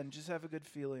Never been. Just have a good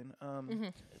feeling.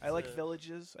 I like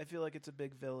villages. I feel like it's a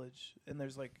big village, and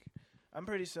there's like, I'm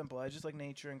pretty simple. I just like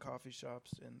nature and coffee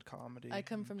shops and comedy. I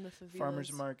come and from the favelas.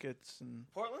 farmers markets and.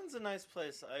 Portland's a nice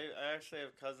place. I actually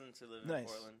have cousins who live in Nice.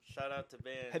 Portland. Shout out to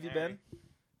Ben. Have you Harry. been?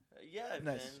 Yeah, I've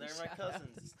Nice. been. They're my Shout out.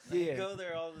 cousins. Yeah. I go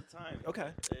there all the time. Okay.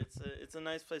 It's a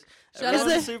nice place. Shout out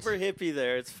Everyone's to- super hippie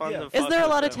there. It's fun Yeah. to Is fuck there a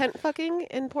with lot of them. tent fucking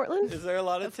in Portland? Is there a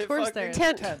lot of, Of tit course fucking? there is.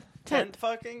 Tent. Tent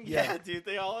fucking? Yeah. Yeah, dude.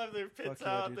 They all have their pits Fuck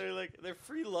yeah, out. dude. They're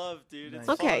free love, dude. Nice. It's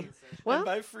Okay. fun. Well, and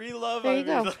by free love, there I you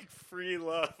mean go. like free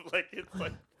love. Like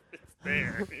it's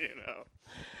there, you know.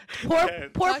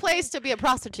 Poor And place to be a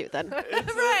prostitute then.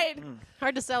 it's right.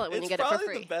 Hard to sell it when it's you get it for probably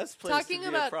free. the best place Talking to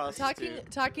be a about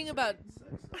prostitute.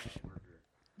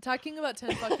 talking about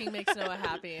tent fucking makes Noah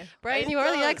happy. Brian, It you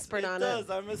are the does, expert on does.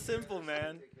 it. I'm a simple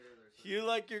man. You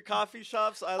like your coffee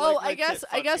shops? I Oh, like my I guess tit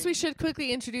we fucking. should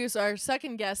quickly introduce our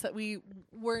second guest that we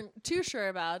weren't too sure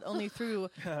about, only through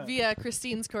via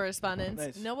Christine's correspondence,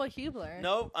 Nice. Noah Hubler.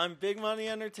 Nope, I'm Big Money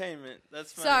Entertainment.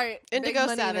 That's my Sorry, Indigo Big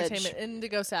Money Savage. Entertainment,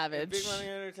 Indigo Savage. Big Money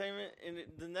Entertainment in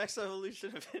the next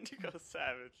evolution of Indigo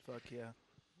Savage. Fuck yeah.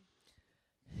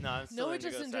 No, I'm still Noah Indigo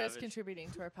just enjoys Savage.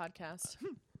 contributing to our podcast,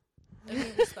 and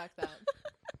we respect that.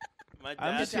 My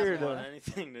I'm dad just doesn't here to want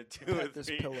anything to do pet with this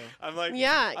me. pillow. I'm like,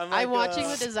 Yeah, I'm I'm like, watching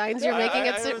the designs you're making.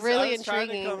 It's really I was trying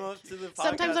to intriguing. come up to the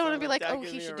Sometimes podcast, I want to I'm be like, Dad, oh,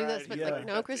 give he me a should do this, ride. but Yeah. like,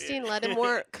 no, Christine, let him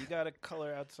work. You gotta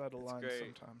color outside the lines great.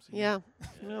 sometimes. Yeah.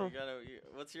 Yeah, No.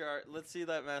 what's your art? Let's see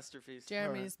that masterpiece.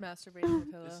 Jeremy's masturbating with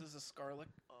the pillow. This is a scarlet.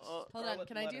 Oh, Hold on, Scarlet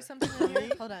can I do letter. something on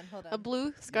here? Hold on. A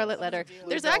blue scarlet letter. Blue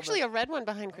There's velvet. actually a red one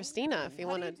behind Christina if you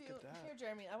How want do you to. do? Here,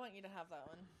 Jeremy, I want you to have that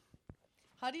one.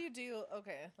 How do you do?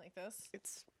 Okay, like this.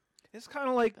 It's kind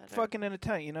of like Better. fucking in a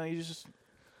tent, you know. You just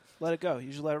let it go. You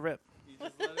just let it rip. You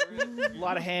just let it rip. A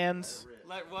lot of hands.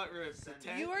 Let what rip? The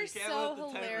tent? You are can't so let the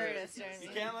tent hilarious, rip. Jeremy.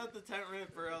 You can't let the tent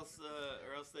rip, or else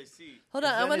they see. Hold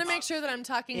on, I Then want to it's make sure that I'm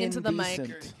talking into the mic.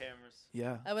 indecent. Security cameras.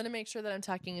 Yeah. I want to make sure that I'm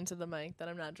talking into the mic, that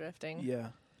I'm not drifting. Yeah.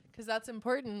 Because that's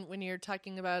important when you're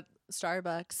talking about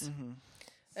Starbucks. Mm-hmm.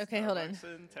 Okay, hold on. Starbucks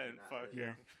and tent fucking.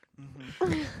 Yeah.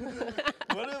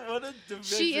 What a division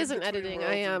She isn't between editing,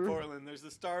 worlds I in am. Portland. There's a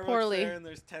Starbucks Poorly. there, and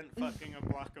there's tent fucking a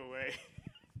block away.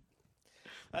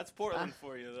 That's Portland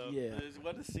for you, though. Yeah.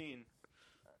 What a scene.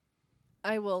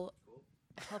 I will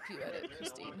help you edit,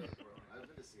 Christine.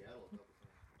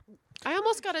 I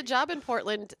almost got a job in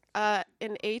Portland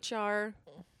in HR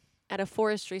at a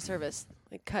forestry service.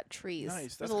 Like cut trees. Nice.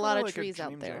 There's That's a lot kinda of like trees a out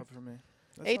dream there. job for me.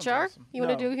 That sounds HR? awesome. You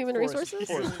wanna No, do human forest.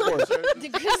 resources? Forest.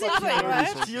 Did Christine say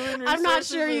what? I'm not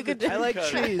sure you could do- I like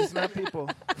trees, not people.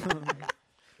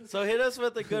 So hit us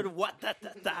with a good what da da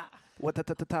da. What ta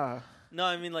ta ta ta? No,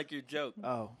 I mean like your joke.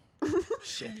 Oh,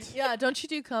 shit. Yeah, don't you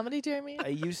do comedy, Jeremy? I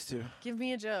used to Give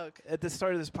me a joke. at the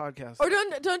start of this podcast. Or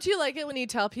don't you like it when you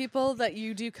tell people that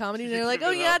you do comedy and they're like, Keep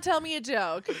oh it yeah, up. tell me a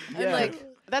joke. Yeah. And like,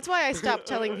 That's why I stopped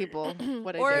telling people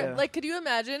what I or do. Yeah. like, could you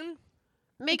imagine?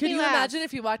 Make Could me you laugh. imagine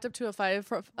if you walked up to a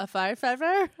firefighter? A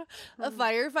firefighter? It's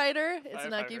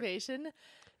an Firefighter. occupation.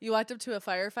 You walked up to a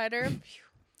firefighter,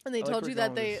 and they I like told where you you're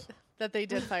that going they with this. that they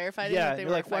did firefighting. Yeah, that they you're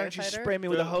were like, a why don't you firefighter?" spray me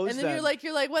with a hose And then you're like,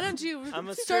 why don't you I'm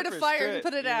a start a stripper, fire and strip,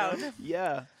 put it you out? know?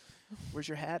 Yeah. Where's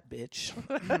your hat, bitch?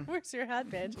 Where's your hat,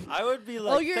 bitch? I would be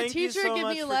like, you're a thank you teacher, so give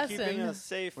much me a for keeping lesson. us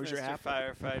safe, Where's your Mr. hat?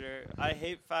 Firefighter. I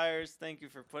hate fires. Thank you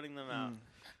for putting them out.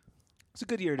 It's a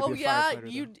good year to Oh be a yeah,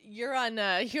 firefighter. you're on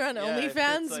if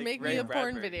OnlyFans. it's, like, Make Ray me a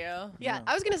porn Bradbury. video. Yeah, No.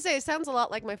 I was gonna say it sounds a lot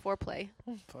like my foreplay.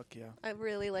 Fuck yeah. I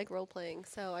really like role playing,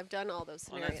 so I've done all those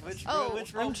Oh, nice. scenarios.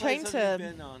 Which I'm role trying plays have to- you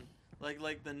been on?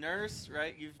 Like the nurse,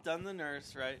 right? You've done the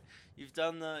nurse, right? You've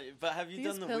done but have you These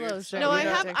done the pillows weird stuff? are No, really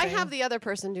I addicting. have the other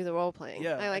person do the role playing.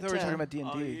 Yeah. I like thought we were talking to.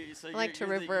 about D&D. Oh, so I like to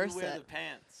you're reverse you wear it. the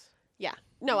pants. Yeah.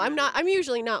 No, I'm not. I'm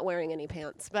usually not wearing any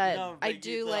pants, but No, I you-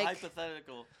 do the like.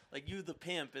 hypothetical, like you the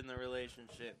pimp in the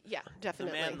relationship, Yeah, the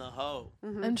definitely. man the hoe.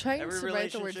 I'm trying Every to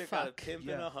write the word relationship got a fuck. pimp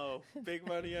Yeah. and a hoe. Big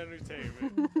money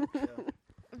entertainment.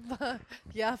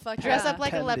 Yeah, fuck. Dress yeah. up like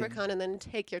a Pending. leprechaun and then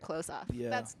take your clothes off. Yeah.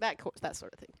 That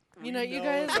sort of thing. You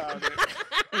guys. About it.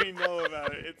 We know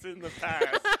about it. It's in the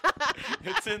past.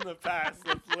 It's in the past.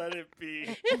 Let's let it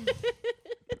be.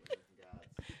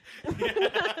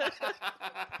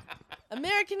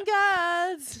 American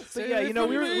Gods. So yeah,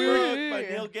 we were by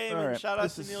Neil Gaiman. Right, Shout out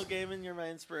to Neil Gaiman. You're my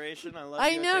inspiration. I love.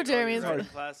 I know, Jeremy.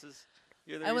 Classes.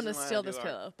 I want to steal this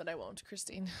pillow, but I won't,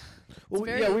 Christine. Well,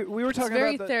 we were talking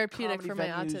very about the therapeutic for my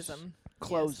venues autism.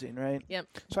 Closing, right? Yep.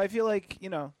 So I feel like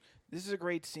this is a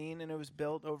great scene, and it was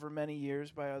built over many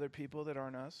years by other people that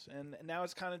aren't us, and now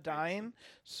it's kind of dying.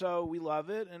 So we love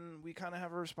it, and we kind of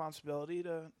have a responsibility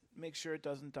to make sure it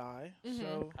doesn't die. Mm-hmm.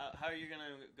 So how are you gonna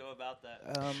go about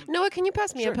that? Noah, can you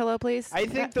pass me a pillow, please? I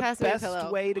think the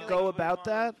best way to go about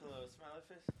that.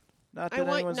 Not that I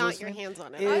want anyone's not listening, your hands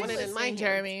on it. is I want it in my hand.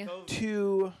 Jeremy.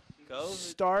 To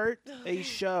start a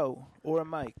show or a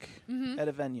mic at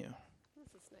a venue. This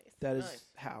is nice. That is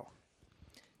how.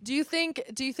 Do you think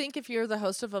if you're the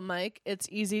host of a mic, it's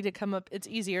easier to come up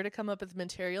with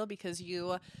material because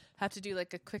you have to do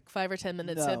like a quick 5 or 10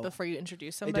 minute sit before you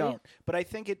introduce somebody? I don't. But I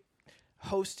think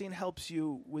hosting helps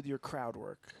you with your crowd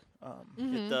work.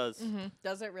 It does. Mm-hmm.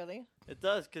 Does it really? It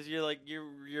does, because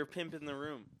you're pimping the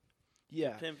room.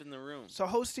 Yeah. Pimping the room. So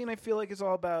hosting, I feel like, is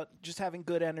all about just having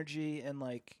good energy and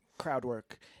like crowd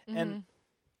work. Mm-hmm. And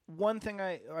one thing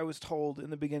I was told in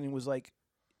the beginning was like,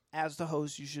 as the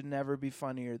host, you should never be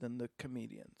funnier than the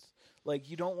comedians. Like,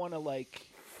 you don't want to like.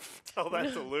 Tell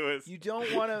that to Lewis. You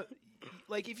don't want to,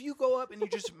 like, if you go up and you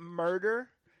just murder,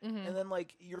 and then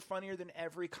like you're funnier than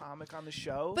every comic on the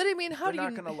show. But I mean, they're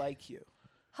not gonna like you.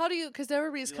 How do you? Because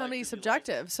everybody's comedy is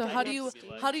subjective. So how do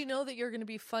you know that you're going to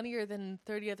be funnier than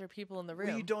 30 other people in the room?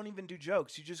 Well, you don't even do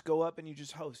jokes. You just go up and you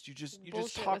just host. You just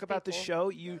talk about the show.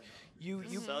 You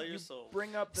sell your soul.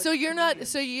 Bring up. So you're not.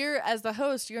 So you're as the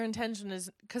host. Your intention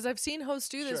is, because I've seen hosts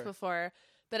do this before.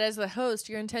 But as the host,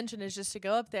 your intention is just to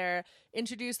go up there,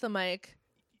 introduce the mic,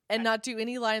 and not do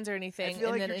any lines or anything. I feel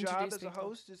and like then your job introduce as a people.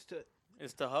 host is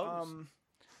to host.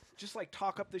 Just like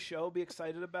talk up the show, be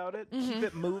excited about it, keep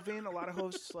it moving. A lot of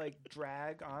hosts like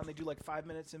drag on. They do like 5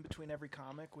 minutes in between every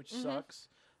comic, which sucks.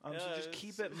 So just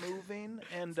keep it moving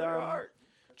and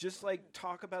just like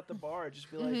talk about the bar. Just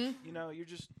be like,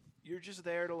 you're just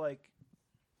there to like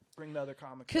bring the other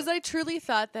comics. Because I truly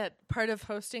thought that part of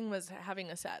hosting was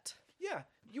having a set. Yeah,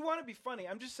 you want to be funny.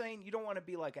 I'm just saying you don't want to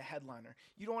be like a headliner.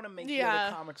 You don't want to make the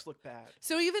other comics look bad.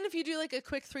 So even if you do like a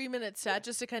quick 3-minute set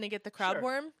just to kind of get the crowd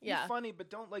warm, be funny, but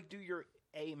don't like do your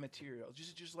A material.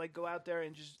 Just like go out there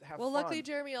and just have fun. Well, luckily,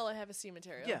 Jeremy, all I have is C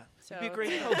material. Yeah, so be a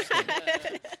great host.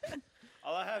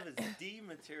 All I have is D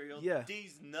material. Yeah.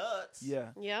 D's nuts. Yeah.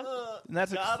 Yeah. And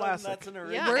that's a classic. That's an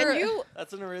original. Yeah.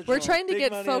 That's an original. We're trying to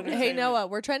get focus. Hey Noah,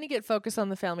 we're trying to get Focus on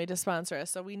the Family to sponsor us,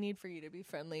 so we need for you to be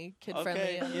friendly, kid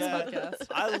friendly on this podcast.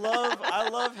 I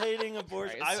love hating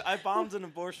abortion. I bombed an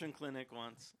abortion clinic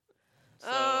once. So,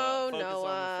 focus on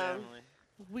the family.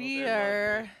 We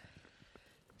are.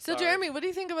 So Sorry. Jeremy, what do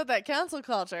you think about that cancel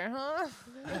culture, huh?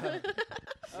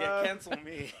 Cancel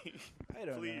me. I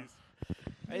don't Please. know.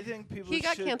 I think people He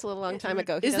got canceled a long time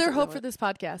ago. Is there hope for this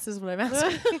podcast? Is what I'm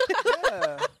asking.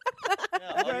 Yeah.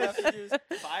 All you have to do is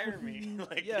fire me.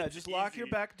 Just lock your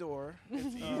back door.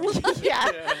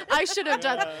 I should have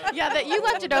done. Yeah, that you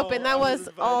left it open. That was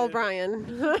all Brian.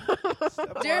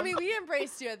 Jeremy, we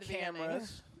embraced you at the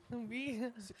Cameras.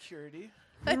 beginning. Security.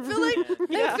 I feel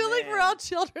like we're all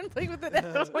children playing with an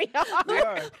Exorcist. We are.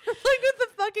 Playing with the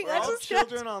fucking We're all Exorcist.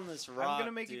 children on this rock. I'm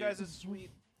gonna make you guys a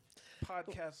sweet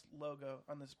podcast logo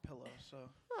on this pillow. So.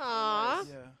 Aww.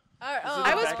 Yeah.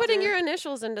 I was putting your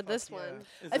initials into this one.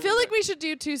 I feel like we should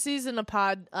do 2 C's in a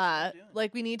pod.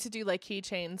 Like we need to do like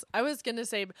keychains. I was gonna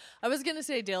say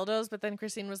dildos, but then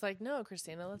Christine was like, "No,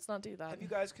 Christina, let's not do that." Have you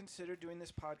guys considered doing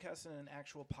this podcast in an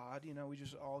actual pod? We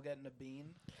just all get in a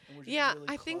bean. And we're just really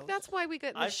I think close? that's why we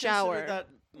get in the I've shower. considered that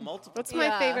multiple That's times.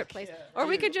 my favorite place. Yeah. Or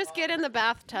we could just get in the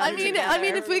bathtub. I mean,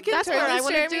 if we could that's turn where I this,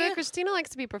 want to do Jeremy. it. Christina likes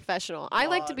to be professional. I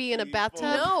like to be in a geez, bathtub.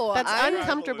 No, that's I-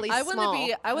 uncomfortably I small.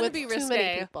 wanna with be too many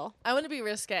risque. people. I want to be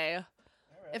risque.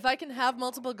 If I can have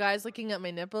multiple guys looking at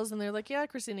my nipples and they're like, "Yeah,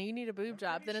 Christina, you need a boob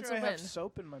job," then Pretty it's sure a I win. have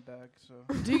soap in my bag,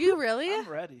 so Do you really? I'm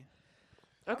ready.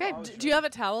 Okay. always Do you have a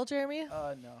towel, Jeremy?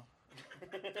 No.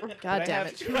 God I damn have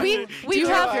it. two- We you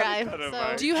drove have- drive.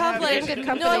 So Do you have have like? good No,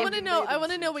 company. I want to know. I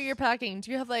want to know what you're packing.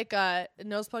 Do you have like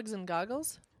nose plugs and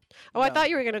goggles? I No. thought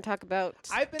you were going to talk about.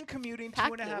 I've been commuting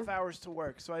 2.5 Packing. hours to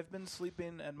work, so I've been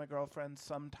sleeping at my girlfriend's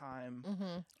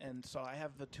sometime, and so I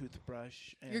have a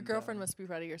toothbrush. And, Your girlfriend must be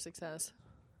proud of your success.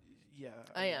 Yeah,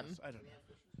 I am. guess. I don't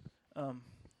know.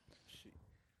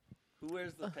 Who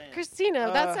wears the pants?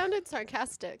 Christina, that sounded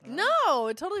sarcastic. No,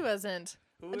 it totally wasn't.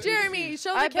 Jeremy,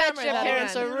 show the I camera bet your that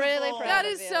parents again. are really proud That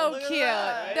of is you. so Look at cute.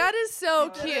 that. That is so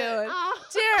cute.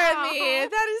 Jeremy,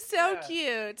 that is so Yeah.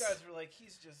 cute. You guys were like,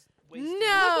 he's just wasting. No.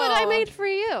 Look what I made for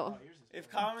you. Oh, yours is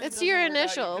If better. comedy It's doesn't your work out,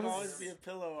 initials. you can always be a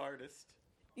pillow artist.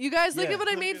 You guys, look Yeah. at what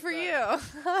I Look made at for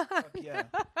Fuck yeah.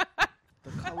 The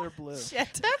color blue. you.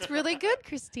 Shit. That's really good,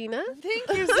 Christina. Thank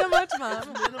you so much, Mom.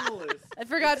 Minimalist. I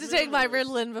forgot It's to take my minimalist.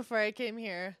 Ritalin before I came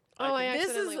here. Oh, I This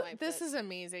accidentally is wiped this it. is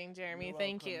amazing, Jeremy. You're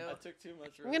Thank welcome. you. I took too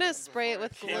much. I'm gonna Ritalin spray it before I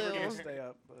with came We're glue. gonna here. stay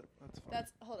up, but that's fine.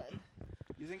 That's hold on.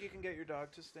 You think you can get your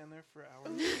dog to stand there for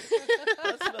hours?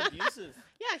 That's abusive.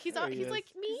 Yeah, he's There he he's is. like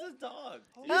me. He's a dog.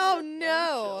 Oh, He's no. let him It's chill.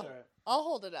 all right. I'll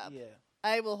hold it up. Yeah.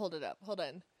 I will hold it up. Hold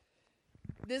on.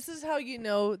 This is how you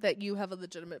know that you have a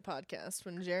legitimate podcast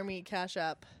when Jeremy Cash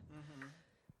App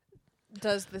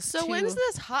does this. So when's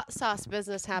this hot sauce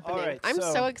business happening? right, I'm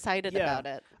so, so excited yeah. about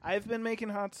it. I've been making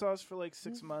hot sauce for like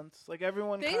 6 months. Like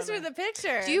everyone. Thanks kinda, for the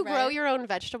picture. Do you grow right? your own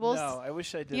vegetables? No, I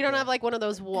wish I did. You don't though. have like one of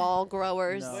those wall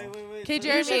growers. No. Wait. Okay, So who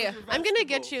Jeremy, grows your I'm gonna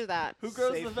get vegetables? you that. Who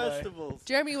grows the Safeway. vegetables?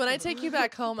 Jeremy, when I take you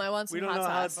back home, I want some We don't hot know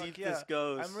how sauce deep Fuck yeah. this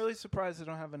goes. I'm really surprised I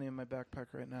don't have any in my backpack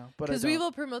right now. But because we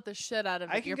will promote the shit out of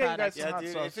I can your get you guys product. some Yeah, hot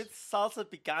dude. sauce. If it's salsa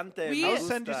picante, We- me I'll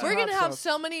send you gusta. some We're gonna hot have sauce.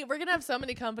 so many. We're gonna have so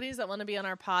many companies that want to be on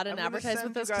our pod and I'm gonna advertise send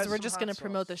with you us because guys we're some just hot gonna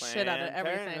promote the sauce. shit out of Planned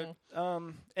everything.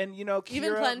 Parenthood. And you know,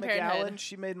 Even Kira Planned Parenthood. McGowan,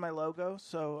 she made my logo.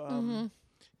 So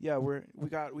yeah, we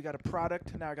got a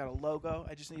product. Now I got a logo.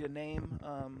 I just need a name.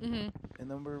 And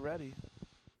then we're ready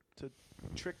to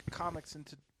trick comics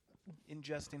into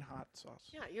ingesting hot sauce.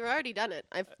 Yeah, you've already done it.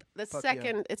 The Fuck yeah.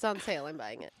 second it's on sale, I'm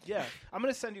buying it. Yeah, I'm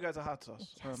gonna send you guys a hot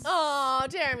sauce. Oh,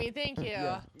 Jeremy, thank you.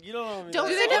 Yeah. You don't want me Don't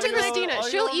to- send it all to you want- Christina. all you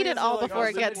She'll want eat me it to all do, like, before I'll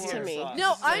it send gets you to me. sauce. No,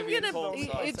 This is I'm be a gonna. cold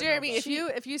sauce. Jeremy, if She-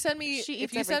 you send me she if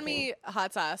eats you send everything. me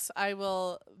hot sauce, I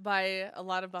will buy a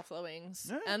lot of buffalo wings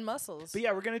Alright. and mussels. But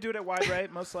yeah, we're gonna do it at Wide Right,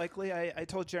 most likely. I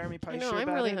told Jeremy I Peischer know, I'm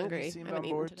about really it, and hungry. he seemed I haven't on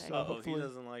eaten board. today. So Oh, he hopefully,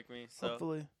 doesn't like me. So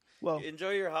hopefully, well,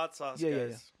 enjoy your hot sauce, yeah,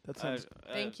 guys. That sounds.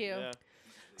 Thank you. Yeah.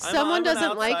 Someone I'm an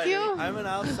doesn't like outsider. you? I'm an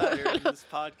outsider in this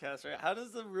podcast, right? How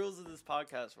does the rules of this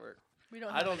podcast work? We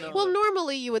don't. I have don't any. know. Well,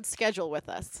 normally you would schedule with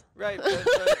us. Right,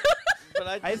 but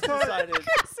I just thought- decided.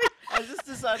 I just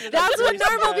decided. That's I'd what grace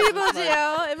you normal guys people with do.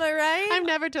 my- Am I right? I'm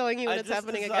never telling you when I it's just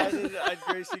happening decided again. I'd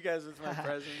grace you guys with my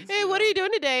presence. Hey, what are you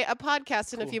doing today? A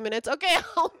podcast in a Cool. few minutes. Okay,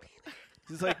 I'll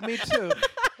He's like me too.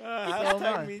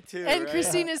 Hashtag me too. And right?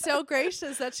 Christine is so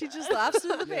gracious that she just laughs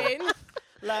through the pain.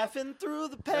 laughing through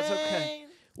the pain. That's okay.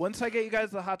 Once I get you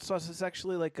guys the hot sauce, it's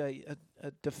actually like a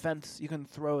defense. You can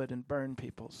throw it and burn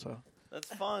people. So That's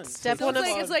fun. Step So one it's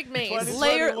of- like, it's like mace.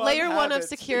 2021 Layer one of habits.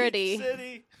 security. Eat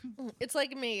City. It's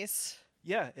like mace.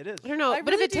 yeah, it is. I don't know, I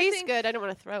but if really it do tastes think- good, I don't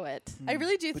want to throw it. I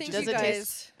really do But think does you it guys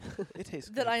taste- It tastes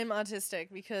good. that I am autistic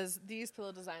because these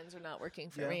pillow designs are not working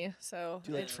for Yeah. me. So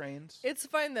Do you like it's, trains? it's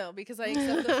fine though because I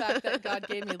accept the fact that God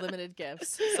gave me limited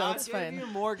gifts, so God it's gave fine. you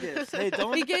more gifts. Hey,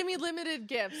 don't. He gave me limited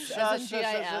gifts Shush, as in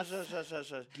shush, GIF. shush, shush, shush,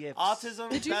 shush. Gifts. Autism.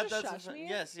 Did you that just doesn't. shush me?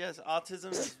 Yes, yes.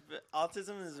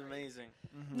 Autism is amazing.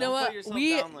 You know Don't put what? yourself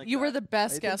We down like you were that. the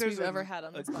best I think guest there's we've a- ever had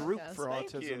on a this group podcast. for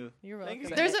Thank autism. you. You're Thank you.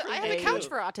 welcome. I have a couch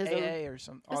for autism. AA or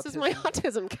some This autism. is my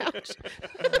autism couch.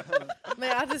 My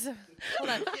autism. Hold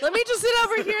on. Let me just sit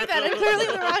over here. Then I'm clearly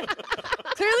in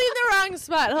the wrong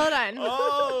spot. Hold on.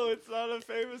 Oh, it's not a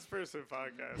famous person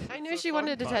podcast. I It's knew a she fun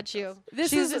wanted to touch podcast. you.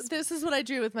 This She's is just- this is what I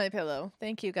drew with my pillow.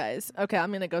 Thank you guys. Okay,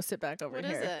 I'm gonna go sit back over What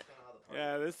here. is it?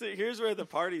 Yeah, here's where the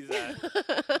party's at.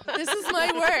 This is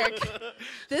my work.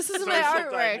 This is my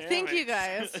Social artwork. Thank you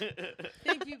dynamics. guys.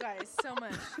 Thank you guys so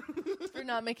much for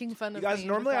not making fun You of guys, me.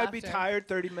 normally with I'd be laughter. tired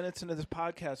 30 minutes into this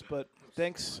podcast, but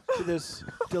thanks to this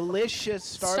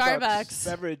delicious Starbucks. Starbucks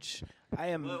beverage, I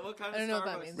am What kind I don't of know what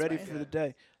that Starbucks means, ready right. for the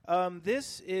day.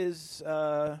 This is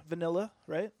vanilla,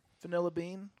 right? Vanilla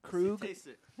bean, Krug. Taste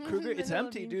it. Kruger. It's Vanilla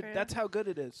empty, bean dude. Krug. That's how good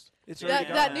it is. It's That-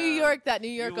 already That gone. New York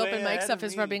You way open mic ahead stuff of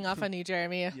is me. rubbing off on you,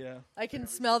 Jeremy. Yeah, I can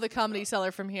smell the Comedy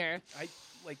Cellar from here. I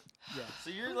like. Yeah,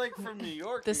 So you're like from New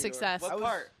York. The New York. success. What I was-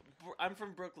 part? I'm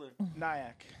from Brooklyn.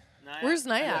 Nyack. Nyack. Where's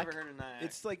Nyack? I've never heard of Nyack.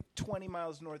 It's like 20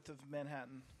 miles north of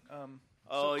Manhattan. Oh,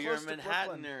 so you're a close to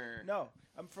Brooklyn. Manhattaner. No,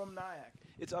 I'm from Nyack.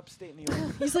 It's upstate New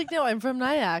York. He's like, no, I'm from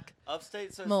Nyack.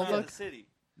 Upstate, so it's Well, not in look. the city.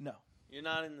 No, You're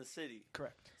not in the city.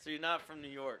 correct. So you're not from New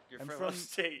York. You're I'm from from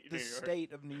upstate The New York.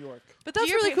 state of New York. But that's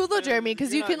you really pay- cool though, Jeremy, because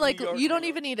You're you not can like New York, you don't New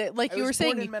even York. need it. Like I you was were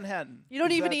born saying, in Manhattan. you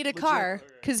don't Is even that need a legit? car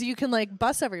because you can like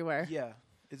bus everywhere. Yeah,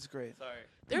 it's great. Sorry.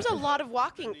 There's a lot of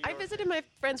walking. New I York. visited my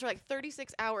friends for like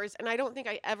 36 hours, and I don't think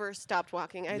I ever stopped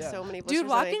walking. I had Yeah. so many blisters Dude,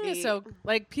 on my walking is feet. so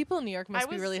like people in New York I must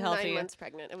was be really 9 healthy. months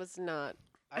pregnant. It was not.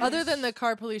 Other than the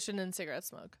car pollution and cigarette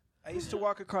smoke. I used to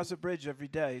walk across a bridge every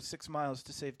day, 6 miles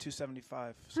to save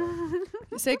 $2.75. So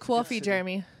You say coffee, city.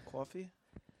 Jeremy. coffee.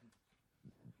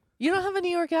 You don't have a New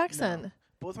York accent. No.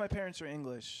 Both my parents are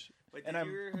English. Wait, and did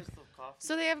you rehearse the coffee?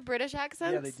 So they have British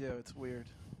accents? Yeah, they do. It's weird.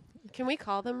 Can we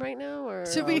call them right now, or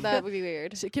Should we- that would be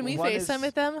weird? Can we One FaceTime is-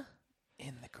 with them?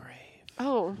 In the grave.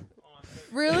 Oh,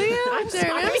 Really? I'm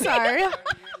Jeremy, I'm sorry.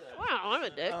 wow, I'm a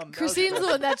dick. That was Christine's the good.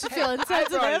 one that should feel I brought it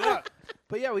insensitive. up.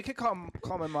 But yeah, we could call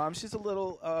my mom. She's a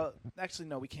little. Actually,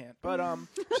 no, we can't. But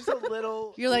she's a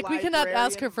little. You're like, we cannot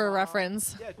ask her for a librarian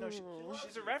reference. mom. Yeah, no,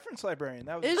 she's a reference librarian.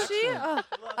 That was Is she? excellent.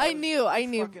 Oh, I knew, Fucking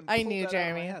pulled that out of my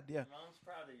Jeremy. head, Yeah. Mom's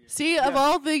proud of you. See, of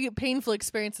all the painful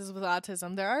experiences with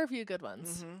autism, there are a few good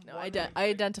ones. Mhm. No, I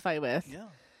identify with. Yeah.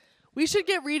 We should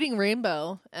get Reading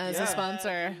Rainbow as Yeah. a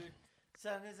sponsor. Dude.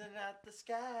 Sun isn't at the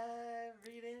sky,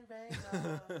 reading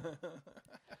rainbow.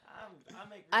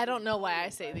 I don't know why I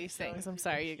say these things. I'm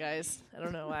sorry, you guys. I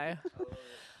don't know why.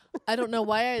 I don't know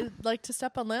why I like to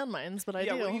step on landmines, but I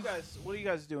Yeah. do. What are you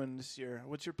guys doing this year?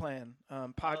 What's your plan?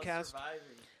 Podcast.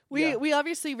 We Yeah. we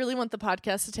obviously really want the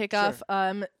podcast to take Sure. off.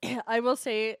 I will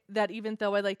say that even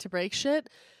though I like to break shit,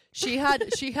 she had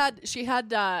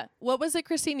what was it,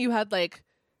 Christine? You had like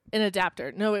an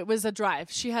adapter. No, it was a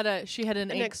drive. She had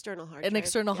an external hard an drive.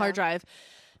 external hard drive.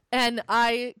 And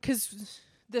because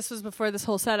this was before this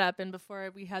whole setup and before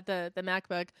we had the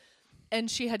MacBook, and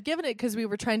she had given it because we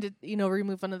were trying to,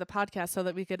 remove one of the podcasts so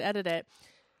that we could edit it.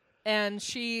 And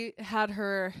she had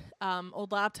her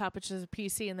old laptop, which is a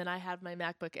PC, and then I had my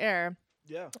MacBook Air.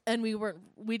 Yeah. And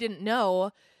we didn't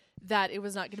know that it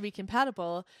was not going to be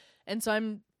compatible. And so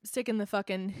I'm sticking the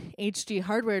fucking HD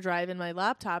hardware drive in my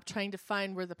laptop trying to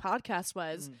find where the podcast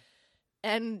was.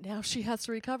 And now she has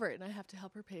to recover it, and I have to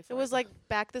help her pay for it. It was like,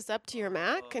 back this up to your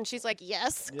Mac, and she's like,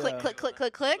 yes, click, Yeah. click, click,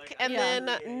 click, click, and then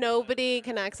nobody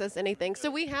can access anything.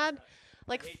 So we had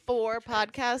like 4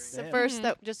 podcasts at first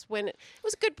that just went. It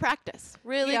was good practice,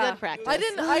 really good practice.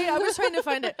 I was trying to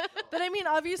find it, but I mean,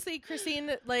 obviously,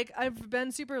 Christine. Like, I've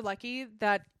been super lucky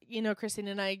that Christine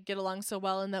and I get along so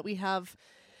well, and that we have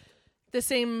the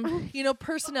same,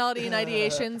 personality and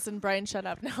ideations. And Brian, shut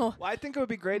up now. Well, I think it would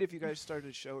be great if you guys started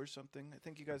a show or something. I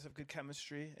think you guys have good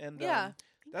chemistry, and Yeah.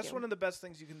 that's you. one of the best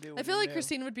things you can do. I when feel you're like new,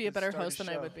 Christine would be a is better start host than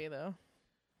I show. would be, though.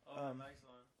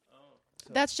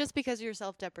 That's just because you're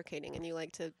self-deprecating and you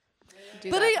like to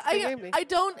do But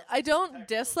that. I don't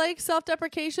dislike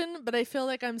self-deprecation, but I feel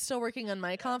like I'm still working on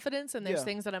my confidence, and there's Yeah.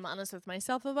 things that I'm honest with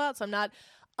myself about. So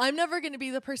I'm never going to be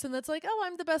the person that's like, oh,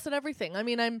 I'm the best at everything. I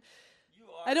mean,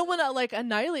 I don't want to like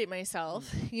annihilate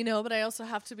myself, but I also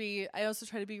have to be. I also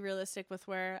try to be realistic with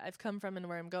where I've come from and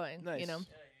where I'm going. Nice. Yeah, you gotta.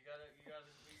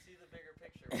 We see the bigger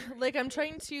picture. Like I'm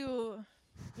trying to,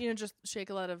 just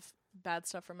shake a lot of bad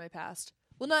stuff from my past.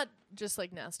 Well, not just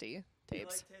like nasty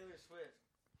tapes. Like Taylor Swift.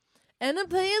 And the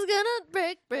play's gonna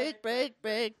break, break, break,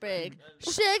 break, break.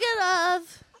 Shake it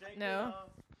off. Shake No. it off.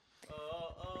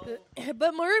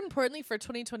 But more importantly for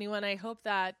 2021, I hope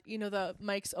that, the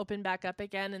mics open back up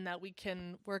again and that we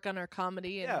can work on our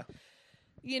comedy and,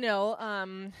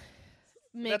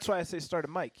 make. That's why I say start a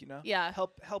mic. Yeah.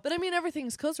 Help. But I mean,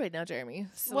 everything's closed right now, Jeremy.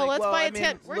 So Well, let's buy I a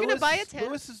tent. We're gonna buy a tent.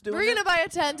 Lewis is doing we're going to buy a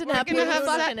tent and have people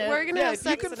fucking it. We're gonna Yeah, have if you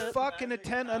sex can in it. fuck in a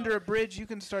tent under a bridge, you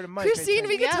can start a mic. Christine, I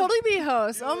we think. could totally be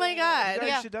hosts. Oh my You God.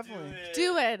 guys should definitely.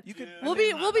 Do it. You could. We'll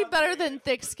be better than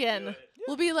thick skin.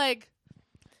 We'll be like,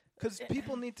 Because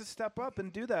people need to step up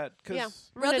and do that. Because Yeah.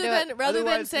 rather than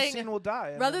otherwise the saying scene will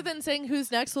die. rather than saying who's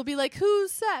next, we'll be like,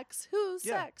 who's sex? Who's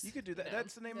yeah, sex? you could do that. No,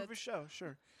 That's the name of a show,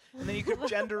 sure. And then you could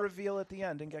gender reveal at the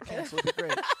end and get canceled. It'd be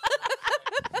great.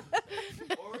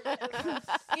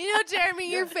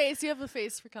 Jeremy, your face. You have a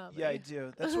face for comedy. Yeah, I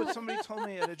do. That's what somebody told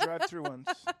me at a drive-thru once.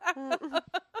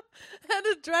 Had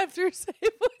a drive-through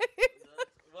Safeway.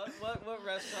 What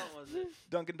restaurant was it?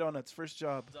 Dunkin' Donuts, first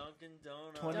job. Dunkin'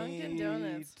 Donuts.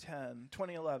 2010,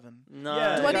 2011. No.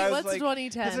 Yeah, the guy was What's like,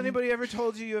 2010? Has anybody ever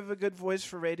told you have a good voice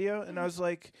for radio? And I was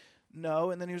like, no.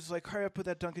 And then he was like, hurry up with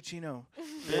that Dunkachino.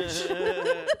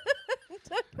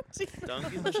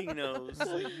 Dunkin' Chinos. I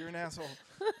was like, you're an asshole.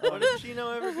 What did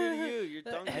Chino ever do to you? You're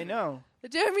Dunkin'. I know.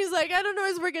 Jeremy's like, I don't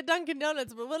always work at Dunkin'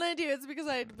 Donuts, but when I do, it's because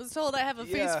I was told I have a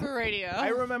face Yeah. for radio. I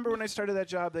remember when I started that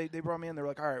job, they brought me in. They were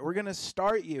like, all right, we're going to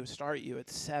start you at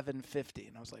 $7.50.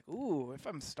 And I was like, ooh, if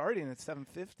I'm starting at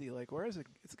 $7.50, like, where is it?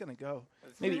 It's going to go.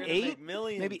 Maybe You're gonna make eight?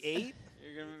 millions. Maybe $8?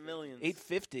 You're gonna make millions.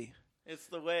 $8.50. It's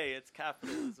the way. It's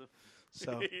capitalism.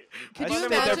 So Could I you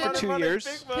stayed there imagine- for 2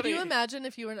 years. Could you imagine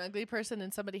if you were an ugly person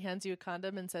and somebody hands you a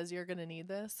condom and says you're going to need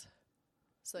this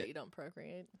so that you don't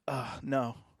procreate?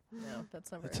 No. No, that's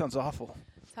never. That sounds awful.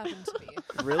 It's happened to me.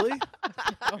 Really?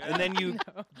 And then you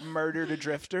murdered a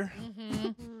drifter?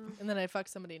 And then I fucked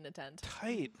somebody in a tent.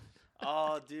 Tight.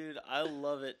 Oh, dude, I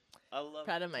love it. I love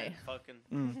Proud of my- tent fucking.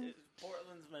 Mm.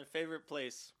 Portland's my favorite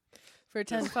place. For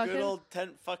 10 fucking. Good old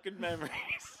tent fucking memories.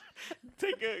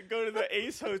 Go to the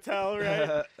Ace Hotel,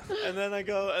 right? And then I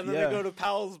go to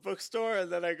Powell's bookstore,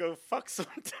 and then I go fuck some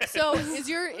tents. So is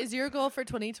your goal for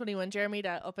 2021, Jeremy,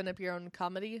 to open up your own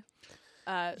comedy?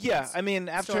 Yeah, I mean,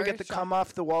 after I get the cum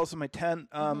off the walls of my tent,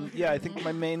 yeah, I think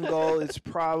my main goal is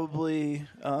probably,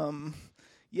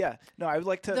 yeah. No, I would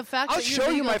like to. I'll show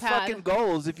you my fucking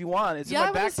goals if you want. It's in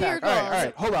my backpack. All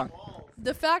right, hold on.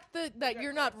 The fact that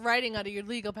you're not writing out of your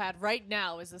legal pad right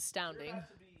now is astounding.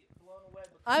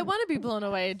 I want to be blown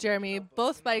away, Jeremy,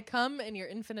 both by cum and your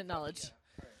infinite knowledge.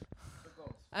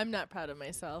 I'm not proud of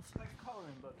myself. Like a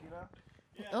coloring book, you know?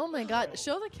 Oh my God!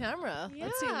 Show the camera. Yeah.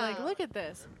 Let's see. Look at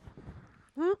this.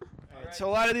 Right, so a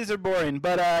lot of these are boring,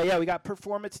 but yeah, we got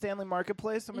Perform at Stanley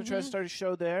Marketplace. I'm gonna try to start a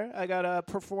show there. I got a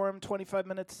Perform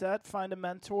 25-minute set, find a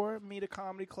mentor, meet a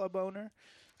comedy club owner,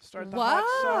 start the hot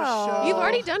sauce show. You've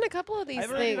already done a couple of these things.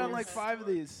 I've already done like 5 of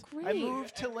these. Great. I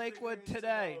moved to Lakewood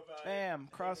today. Bam,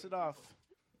 cross it off.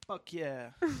 Fuck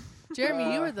yeah.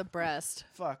 Jeremy, you are the breast.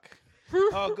 Fuck.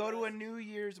 Oh, go to a New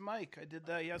Year's mic. I did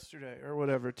that yesterday or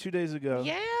whatever, 2 days ago.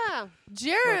 Yeah.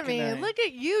 Jeremy, look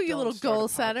at you little goal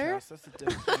setter. That's a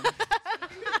different thing.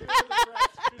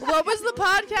 What was the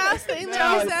podcast thing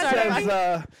that you said? It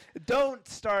says, don't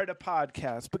start a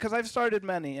podcast, because I've started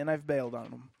many and I've bailed on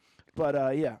them.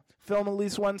 But yeah, film at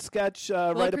least one sketch,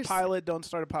 write a pilot, don't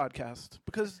start a podcast.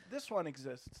 Because this one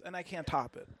exists and I can't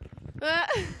top it.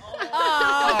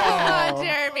 Oh, come on,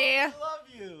 Jeremy. I love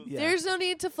you. Yeah. There's no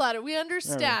need to flatter. We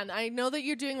understand. Right. I know that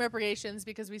you're doing reparations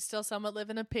because we still somewhat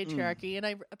live in a patriarchy, and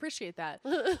I appreciate that.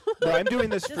 No, I'm doing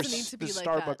this for the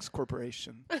Starbucks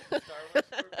Corporation.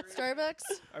 Starbucks?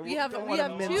 We have 2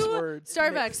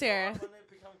 Starbucks here.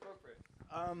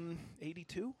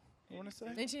 82, I want to say.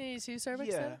 1982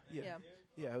 Starbucks?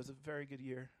 Yeah, it was a very good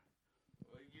year.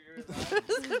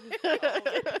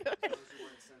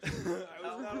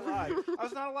 I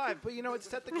was not alive, but you know, it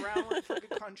set the groundwork for a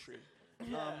good country.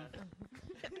 Yeah.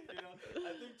 I think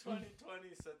 2020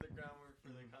 set the groundwork for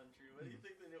the country. What do you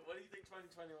think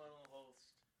 2021 will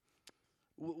host?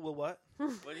 Will what?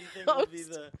 What do you think will be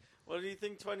what do you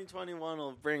think 2021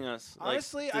 will bring us?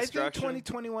 Honestly, I think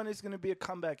 2021 is going to be a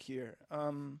comeback year.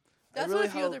 That's what a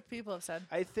few other people have said.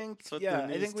 I think, we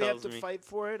have to fight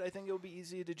for it. I think it'll be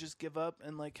easy to just give up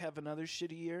and like have another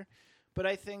shitty year. But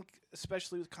I think,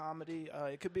 especially with comedy,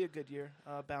 it could be a good year,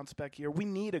 bounce back year. We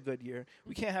need a good year.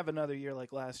 We can't have another year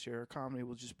like last year. Comedy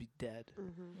will just be dead.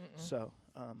 So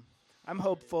I'm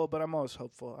hopeful, but I'm always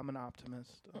hopeful. I'm an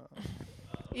optimist.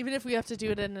 Even if we have to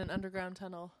do it in an underground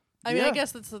tunnel. I mean, I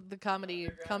guess that's the comedy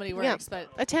works, but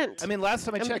a tent. I mean, last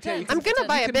time I checked, I'm gonna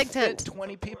buy a big tent.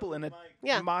 20 people in a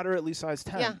moderately sized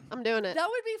tent. Yeah, I'm doing it. That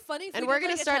would be funny. If and we we're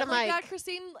gonna start a mic. Like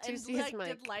Christine, and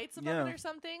did lights above it or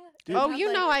something. Dude, oh,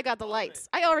 you know I got the lights.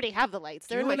 I already have the lights.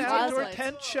 They're in my closet. Outdoor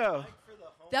tent show.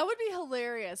 That would be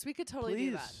hilarious. We could totally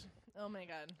do that. Oh my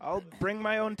God. I'll bring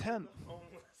my own tent.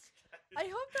 I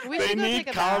hope that they need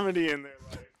comedy in their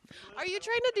life. Are you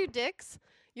trying to do dicks?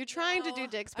 You're trying to do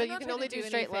dicks, but you can only do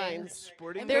straight lines.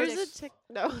 Sporting There's goods?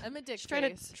 I'm a dick. She's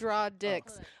trying to draw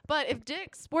dicks. But if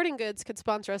Dick's Sporting Goods could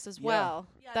sponsor us as well,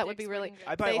 that would be really.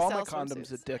 I buy all my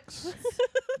condoms at Dick's.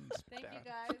 Thank you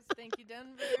guys. Thank you,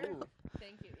 Denver.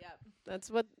 Thank you. Yep.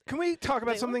 That's what. Can we talk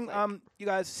about something? You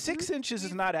guys, 6 inches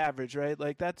is not average, right?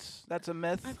 Like that's a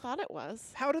myth. I thought it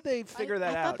was. How do they figure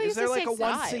that out? Is there like a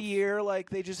once a year, like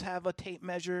they just have a tape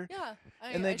measure? Yeah.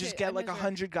 And they just get like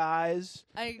 100 guys,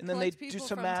 and then they do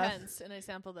some math. Tents and I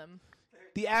sample them.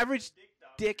 The average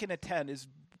dick in a tent is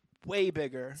way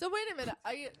bigger. So wait a minute,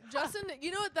 Justin. You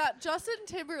know what? That Justin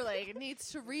Timberlake needs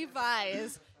to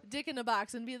revise "Dick in a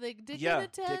Box" and be like, "Dick in a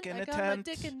tent." Dick in a tent. My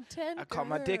dick in tent. I caught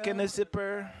my dick in a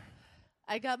zipper.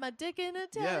 I got my dick in a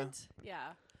tent.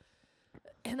 Yeah.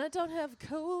 And I don't have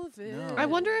COVID. No. I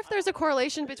wonder if there's a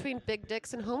correlation between big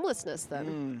dicks and homelessness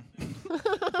then. Of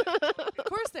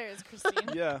course there is,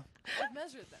 Christine. Yeah. I've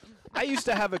measured them. I used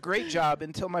to have a great job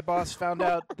until my boss found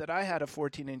out that I had a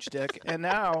 14-inch dick, and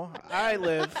now I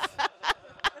live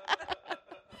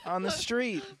on the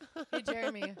street. Hey,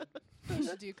 Jeremy, you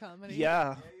should do comedy.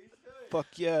 Yeah. Fuck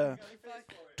yeah.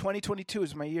 2022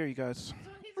 is my year, you guys.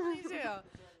 2022.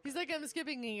 He's like, I'm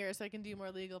skipping a year so I can do more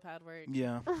legal pad work.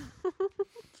 Yeah.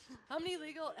 How many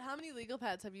legal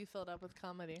pads have you filled up with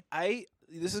comedy?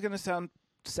 This is gonna sound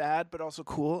sad, but also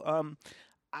cool.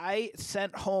 I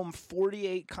sent home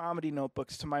 48 comedy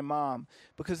notebooks to my mom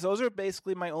because those are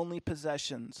basically my only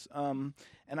possessions. And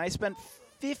I spent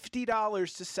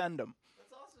 $50 to send them.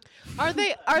 Are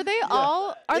they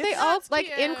all like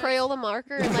in Crayola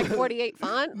marker and like 48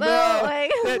 font? No,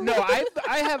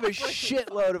 I have a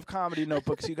shitload of comedy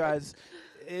notebooks, you guys.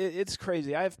 It's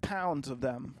crazy. I have pounds of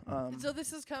them. So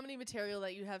this is comedy material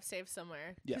that you have saved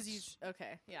somewhere. Yes.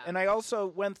 Okay. Yeah. And I also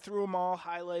went through them all,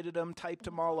 highlighted them, typed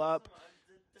them all up.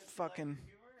 Fucking.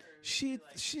 She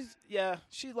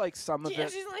likes some of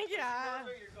it. She's like, yeah.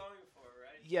 What you're going for,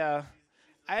 right? Yeah.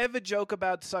 I have a joke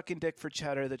about sucking dick for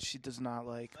cheddar that she does not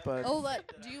like, but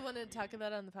do you want to talk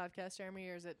about it on the podcast, Jeremy,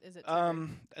 or is it?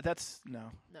 that's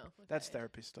no. No. Okay. That's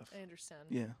therapy stuff. I understand.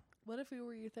 Yeah. What if we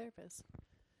were your therapist?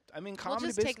 I mean, We'll comedy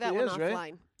just take that basically one is, offline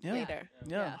right? Yeah. later.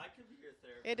 Yeah. I could be your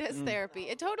therapist. It is therapy.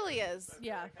 It totally is.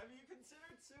 Yeah. Have you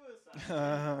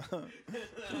considered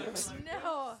suicide?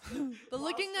 No. But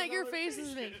looking at your face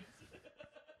is me.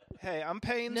 Hey, I'm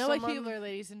paying Noah someone. Hubler,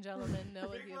 ladies and gentlemen.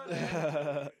 Noah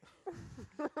Hubler.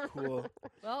 Cool.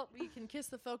 Well, we can kiss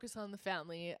the focus on the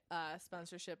family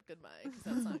sponsorship goodbye, because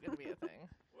that's not going to be a thing.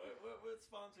 What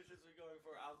sponsorships are we going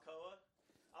for? Alcoa?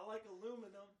 I like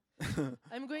aluminum.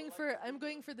 I'm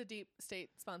going for the deep state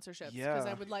sponsorships, because Yeah.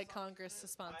 I would like Congress to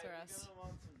sponsor us. We're gonna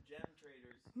want some gem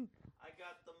traders. I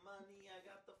got the money, I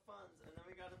got the funds, and then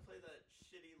we gotta play that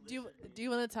shitty. Do you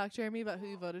want to talk, Jeremy, about who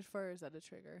you voted for, or is that a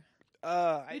trigger?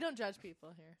 We don't judge people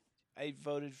here. I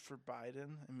voted for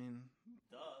Biden. I mean,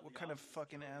 what kind of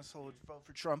fucking asshole would vote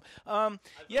for Trump?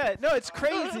 Yeah, no, it's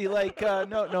crazy. Like,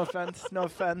 no offense.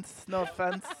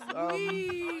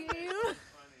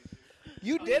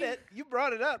 You did it. You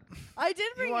brought it up. I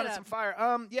did bring You it wanted up. some fire.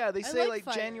 Yeah, they say like like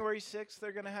fire. January 6th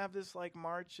they're gonna have this like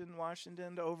march in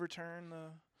Washington to overturn the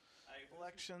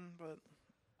election, but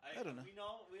I don't know. We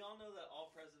all know that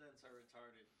all presidents are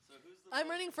retarded. So who's the? I'm most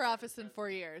running for retarded office in president? 4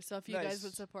 years, so if you Nice. guys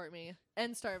would support me.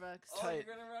 And Starbucks. Oh, Tight.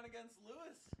 you're gonna run against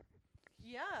Lewis.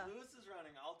 Yeah. Lewis is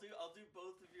running. I'll do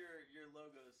both of your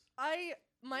logos.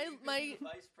 My You can be the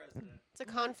vice president. It's a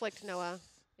conflict, Noah.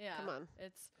 yeah. Come on.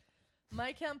 It's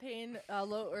my campaign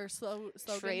slogan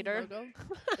Schrader. logo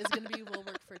is going to be "Will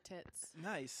work for tits."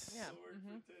 Nice. Yeah.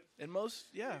 And most,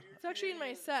 yeah. It's actually in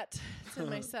my set. It's in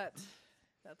my set.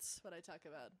 That's what I talk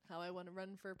about. How I want to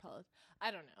run for politics. I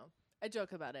don't know. I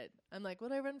joke about it. I'm like,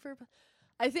 would I run for?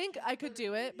 I think I could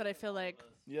do it, but I feel like.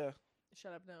 Yeah.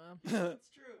 Shut up, Noah. It's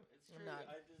true. It's true. not.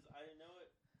 I know it.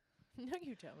 No,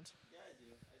 you don't. Yeah, I do.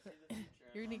 I see the future.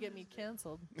 You're gonna get me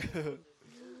canceled. Canceled.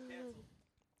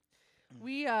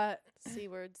 We C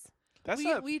words. That's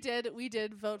not. we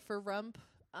did vote for Rump.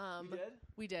 We did?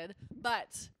 We did,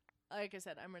 but like I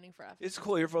said, I'm running for office. It's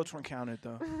cool. Your votes weren't counted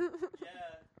though. Yeah.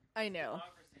 I know, Democracy,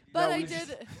 dude. but No, I we did.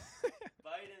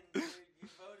 Biden, you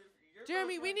voted. Your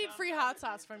Jeremy, votes we weren't need counted free on hot your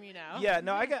sauce from campaign. you now. Yeah.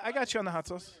 No, I got you on the hot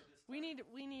sauce. We need,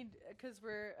 because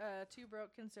we're two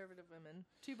broke conservative women,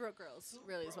 two broke girls.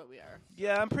 Really, is what we are.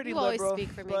 Yeah, I'm pretty You always liberal. speak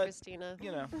for me, but, Christina.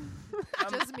 you know,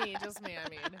 Just me. I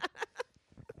mean,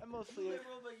 I'm mostly.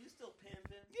 Liberal, but you still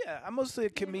pimping. Yeah, I'm mostly a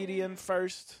comedian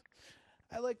first.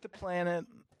 I like the planet.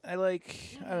 I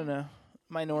don't know,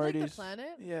 minorities. like the planet.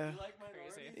 Yeah. You like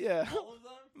minorities? Yeah. All of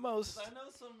them? Most. 'Cause I know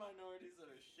some minorities that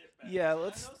are shitbags. Yeah, I know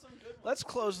let's some good ones. let's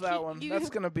close that You- one. you- That's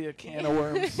gonna be a can of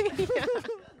worms. Yeah,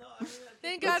 no, I mean,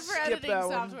 Thank Let's God for skip editing that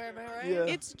one. software, am I right? Yeah.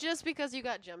 It's just because you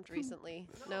got jumped recently,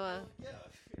 Noah. Yeah,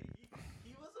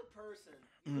 he was a person.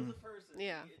 He was a person.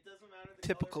 Yeah. It doesn't matter the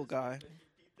Typical color of guy. his skin, but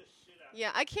he beat the shit out of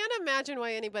Yeah, I can't imagine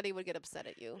why anybody would get upset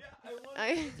at you.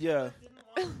 I Yeah. didn't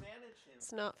want to manage him.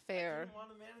 It's not I fair. didn't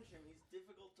want to manage him. He's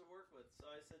difficult to work with. So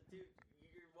I said, dude,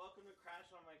 you're welcome to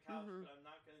crash on my couch, but I'm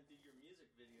not going to do your music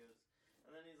videos.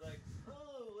 And then he's like,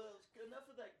 oh, well, enough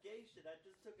of that gay shit. I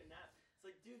just took a nap. It's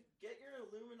like, dude, get your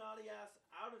Illuminati ass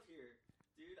out of here.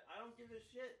 Dude, I don't give a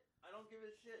shit.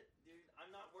 Dude, I'm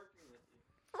not working with you.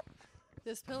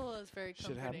 This pillow is very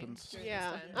Shit comforting. happens. during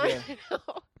Yeah, this time. I Yeah. know.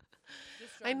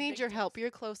 Just I drawing need big your dicks. help.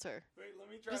 You're closer. Wait, let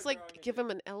me try Just drawing like give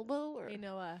him an elbow or Hey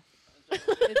Noah, I'm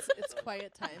trying- it's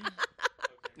quiet time.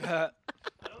 Okay. I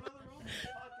don't know the rules of this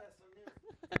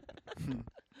podcast. I'm new.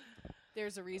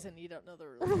 There's a reason you don't know the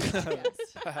rules. Of the podcast.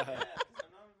 Yeah, 'cause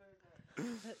I'm not a very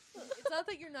good. It's not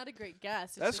that you're not a great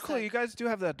guest. It's That's just cool. that- You guys do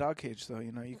have that dog cage, though.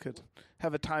 You know, you could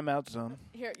have a timeout zone.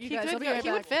 Here, you he guys. I'll could be go. right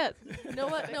He would back. fit.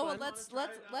 Noah, Big Noah, one. let's Wanna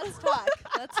try talk.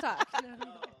 Let's talk. Oh, that's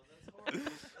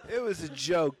horrible. It was a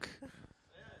joke.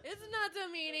 It's not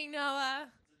demeaning, Noah.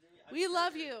 We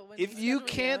love you. When If we you schedule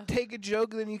can't take a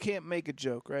joke, then you can't make a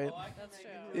joke, right? Oh, I can That's make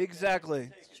true. it. Exactly.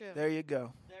 Take it. True. There you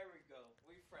go. There we go.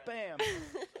 We friends.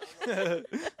 Bam.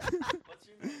 What's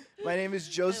your name? My name is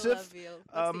I Joseph love you.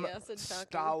 What's the S in chocolate?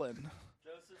 Stalin.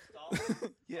 Joseph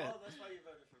Stalin? Yeah. Oh, that's why you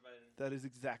voted for Biden. That is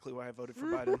exactly why I voted for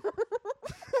Biden.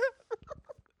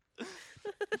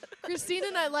 Christine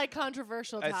and I like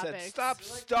controversial I topics. said, stop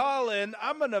Stalin.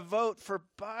 I'm going to vote for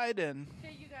Biden.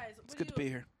 Hey, you guys. It's good to be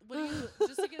here. What do you,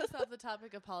 just to get us off the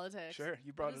topic of politics. Sure,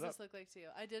 you What brought does it up. this look like to you?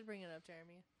 I did bring it up,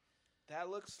 Jeremy. That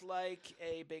looks like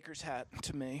a baker's hat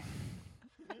to me.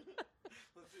 Let's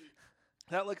see.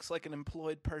 That looks like an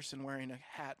employed person wearing a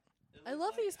hat. It I looks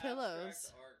love like these abstract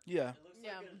pillows. art. Yeah. It looks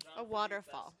Yeah. like A Jean-Philippe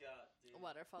waterfall. Basquiat, dude. A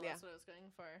waterfall. Yeah. That's what I was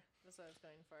going for. That's what I was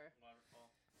going for. Waterfall.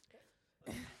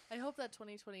 I hope that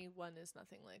 2021 is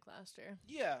nothing like last year.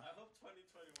 Yeah. I hope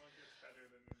 2021 gets better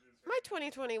than it is. My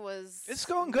 2020 was. It's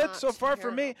going good not so far for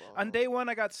me. terrible. On day 1,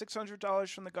 I got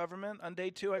 $600 from the government. On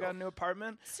day 2, I got a new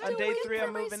apartment. On day 3,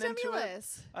 I'm moving into it.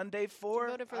 On day 4,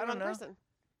 voted for I the don't wrong know. person.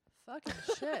 Fucking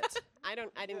shit. I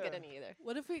didn't get Yeah. any either.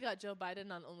 What if we got Joe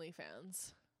Biden on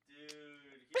OnlyFans? Dude,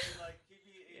 he'd be like,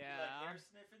 Yeah. hair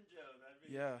sniffing Joe. That'd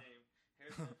be Yeah. his name.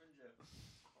 Hair sniffing Joe.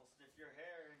 I'll sniff your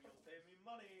hair and you'll pay me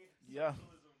money. Yeah.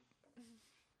 Socialism.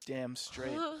 Damn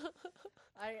straight.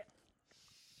 I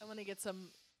want to get some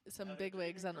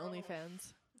bigwigs on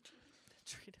OnlyFans.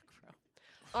 Treat a crow.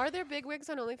 Are there bigwigs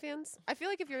on OnlyFans? I feel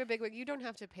like if you're a bigwig, you don't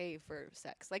have to pay for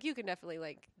sex. Like you can definitely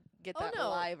like get Oh, that no.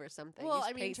 live or something. Well, You just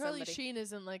I mean, pay Charlie somebody. Sheen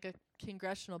isn't like a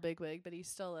congressional bigwig, but he's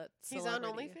still a He's on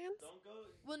celebrity. OnlyFans. Don't go.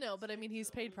 Well, no, but I mean,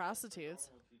 he's paid prostitutes.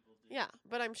 Normal people do. Yeah,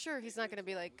 but I'm sure he's not going to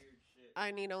be like, Weird shit.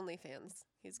 I need OnlyFans.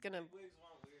 He's gonna. Wigs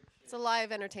want weird shit. It's a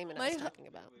live entertainment I was My- talking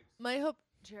about. My hope.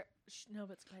 No,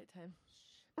 but it's quiet time.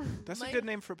 That's My- a good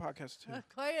name for a podcast, too.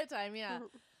 Quiet time, yeah.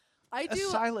 I A do.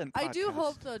 silent podcast. I do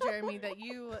hope though, Jeremy, that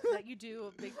you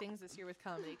do big things this year with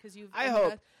comedy because I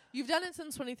hope. you've done it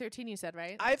since 2013. You said,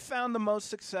 right? I found the most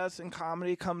success in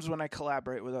comedy comes when I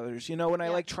collaborate with others. You know, when I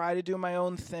Yeah. like try to do my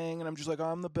own thing and I'm just like,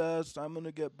 I'm the best, I'm going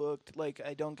to get booked. Like,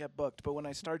 I don't get booked. But when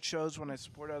I start shows, when I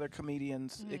support other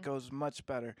comedians, it goes much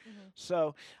better.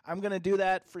 So I'm going to do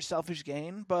that for selfish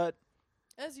gain, but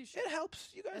As you should. it helps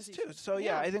you guys As you too. should. So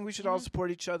Yeah. I think we should all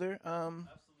support each other. Absolutely.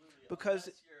 Because-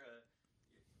 Unless you're a.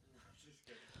 I'm just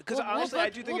kidding. Because We'll honestly, book- I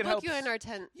do think We'll it book helps. you in our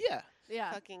tent. Yeah.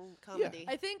 Yeah. Fucking comedy.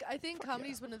 I think Fuck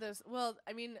comedy's one of those. Well,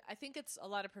 I mean, I think it's a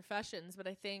lot of professions, but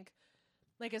I think,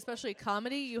 like especially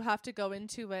comedy, you have to go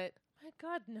into it. My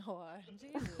God, Noah,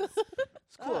 Jesus.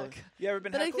 It's cool. Fuck. You ever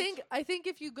been But heckled? I think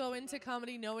if you go into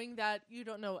comedy knowing that you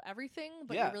don't know everything,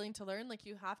 but Yeah. you're willing to learn, like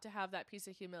you have to have that piece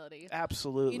of humility.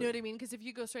 Absolutely. You know what I mean? Because if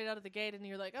you go straight out of the gate and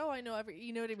you're like, oh, I know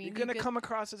you know what I mean? You're You going to get- come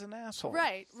across as an asshole.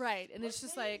 Right, and it's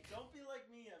just me. like, Don't be like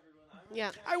me, everyone. I'm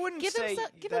Yeah. a I wouldn't Give say him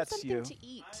give him that's something you. to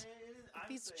eat. If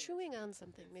he's chewing on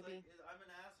something, maybe. I'm an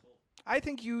asshole. I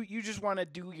think you just want to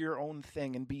do your own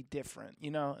thing and be different, you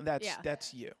know? And that's Yeah.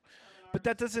 that's you. But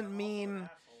that doesn't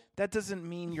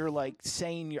mean you're like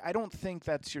saying I don't think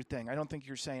that's your thing. I don't think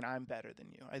you're saying I'm better than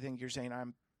you. I think you're saying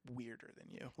I'm weirder than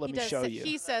you. Let He me does show say- you.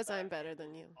 He says I'm better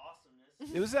than you.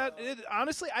 Awesomeness. It was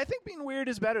honestly, I think being weird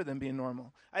is better than being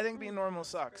normal. I think being normal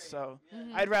sucks. So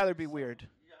Mhm. I'd rather be weird.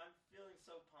 Yeah, I'm feeling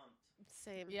so pumped.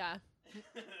 Same. yeah. Just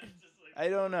like I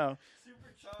don't know.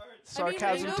 supercharged. Sarcasm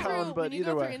I mean, when you go tone, through- but when you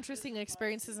either go way. through interesting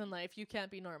experiences in life, you can't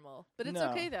be normal. But it's No.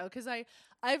 okay though, because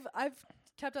I've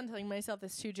kept on telling myself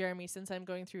this too, Jeremy, since I'm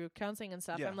going through counseling and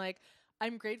stuff. Yeah. I'm like,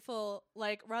 I'm grateful,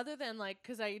 like rather than like,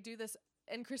 because I do this,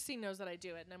 and Christine knows that I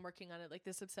do it, and I'm working on it, like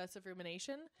this obsessive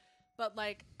rumination. But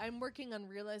like, I'm working on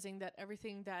realizing that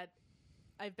everything that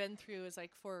I've been through is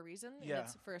like for a reason, Yeah. and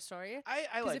it's for a story. I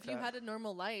Because like if you that. had a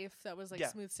normal life that was like Yeah.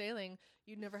 smooth sailing,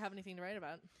 you'd never have anything to write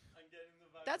about. I'm getting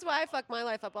the vibe. That's why I fuck my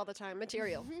life up all the time.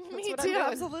 Material. That's Me what too, I'm doing.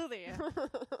 absolutely.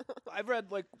 I've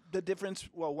read like the difference.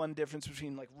 Well, one difference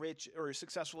between like rich or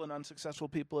successful and unsuccessful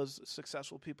people is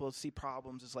successful people see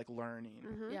problems as like learning,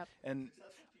 Mhm. Yep. and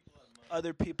Successful people have money.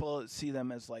 other people see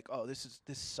them as like, oh, this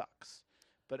sucks.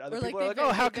 But other Or, like, people are like, they've-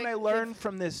 oh, how they've- can I they've- learn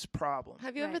from this problem?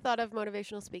 Have you ever Right. thought of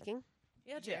motivational speaking?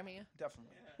 Yeah, Jeremy.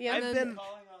 Definitely. Yeah, I've and been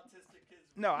Calling autistic kids.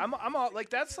 no, I'm all like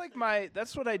that's like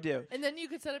that's what I do. And then you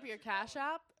could set up your Cash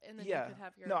App, and then Yeah. you could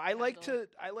have your. No, I like handle.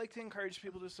 to encourage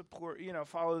people to support,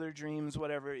 follow their dreams,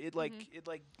 whatever. It like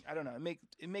I don't know,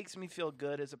 it makes me feel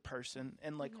good as a person,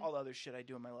 and like all the other shit I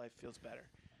do in my life feels better.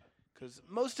 Cuz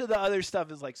most of the other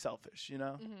stuff is like selfish, you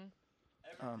know? Mm-hmm.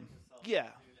 Everything's a selfish, yeah.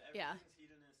 dude. Yeah. Everything's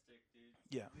hedonistic, dude.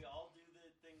 Yeah. We all do the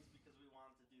things because we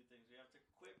want to do things. We have to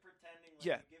quit pretending like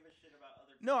Yeah. we give a shit about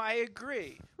other people. No, I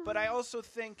agree, but I also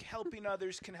think helping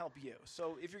others can help you.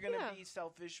 So if you're going to Yeah. be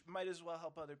selfish, might as well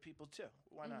help other people too.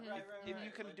 Why not? Mhm. Right, If right.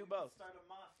 you can Like, do we could both. Start a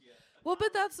mafia. Well,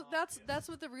 but that's Mafia.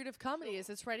 what the root of comedy is.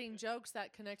 It's writing jokes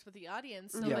that connect with the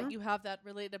audience, so Yeah. that you have that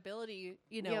relatability.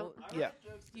 You know, I Yeah. write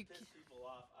jokes to You piss people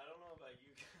off. I don't know about you.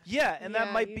 Yeah, and that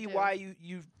Yeah, might you be do. why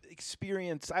you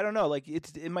experience. I don't know, like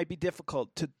it might be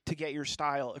difficult to get your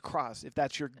style across if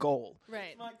that's your goal.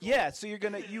 right? My goal. Yeah, so you're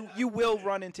gonna you will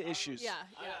run into issues. Yeah,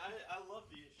 I, yeah. I love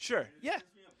the issue. Sure, Dude. It yeah.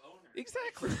 gives me a boner.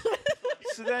 Exactly.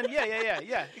 So then, yeah,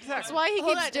 That's exactly. why he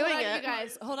Hold keeps on, doing hold on, it. you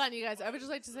guys. Hold on, you guys. I would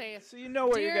just like to say, So you know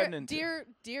what you're getting into.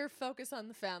 dear, focus on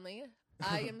the family.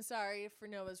 I am sorry for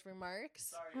Noah's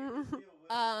remarks.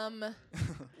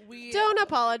 We Don't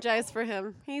apologize for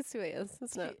him. He's who he is.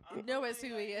 It's not. Noah's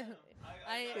who he is.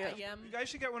 I am. You guys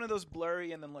should get one of those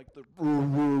blurry and then like the.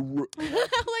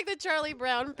 Like the Charlie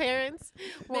Brown parents.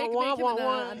 Make him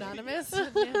anonymous. You're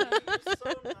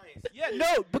so nice. Yeah,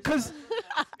 no, because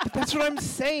that's what I'm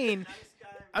saying.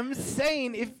 I'm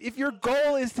saying if your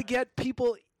goal is to get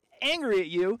people angry at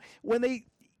you, when they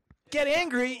get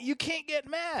angry, you can't get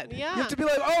mad. Yeah. You have to be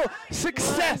like, oh,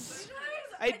 success.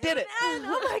 I did it. And,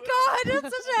 oh my God,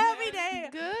 it's such a happy day.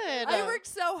 Good. I worked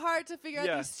so hard to figure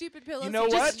out these stupid pillows. You know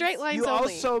Just what? straight lines You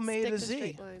only. also made Stick a to Z.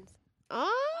 straight lines.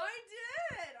 Oh. I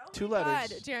did. Oh 2 my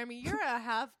letters. God. Jeremy, you're a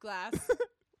half glass.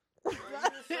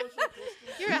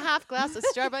 You're a half glass of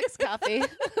Starbucks coffee.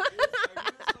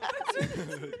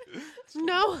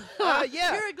 No.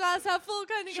 Yeah. You're a glass half full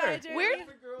kind of guy, Sure. Jeremy.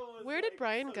 Where did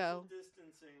Brian go?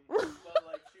 Distancing, but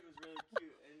like she was really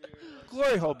cute, and you're like,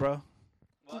 Glory hole, bro.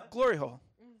 What? Glory hole.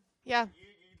 Yeah. You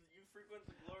frequent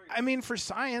the glory. I mean, for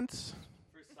science.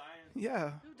 For science.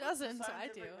 Yeah. Who doesn't? I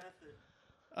do.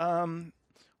 Method,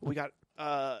 We got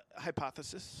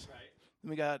hypothesis. right?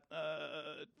 We got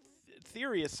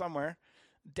theory is somewhere.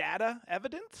 Data,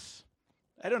 evidence.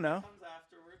 I don't know. Comes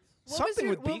afterwards. Something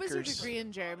with What was your beakers. degree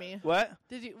in, Jeremy? What?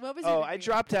 What was your degree? I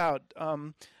dropped out.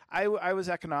 I was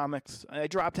economics. I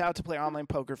dropped out to play online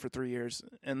poker for 3 years,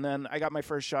 and then I got my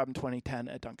first job in 2010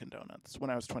 at Dunkin' Donuts when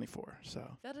I was 24.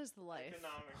 So That is the life.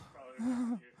 Economics probably wasn't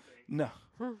your thing.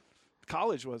 no,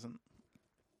 college wasn't.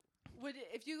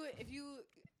 If you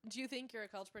do you think you're a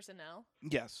college person now?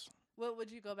 Yes. What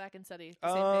would you go back and study? The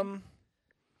same thing?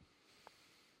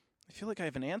 I feel like I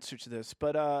have an answer to this,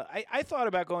 but I thought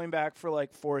about going back for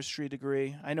like forestry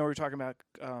degree. I know we were talking about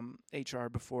HR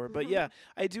before, but yeah,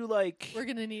 I do like. We're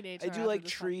gonna need HR. I do after like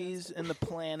this trees podcast. and the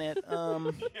planet. Yeah, you will.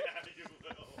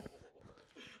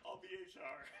 I'll be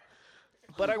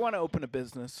HR. But I want to open a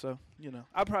business, so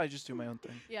I'll probably just do my own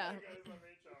thing. Yeah. Guys, I'm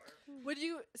HR. Would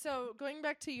you? So going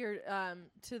back to your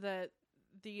to the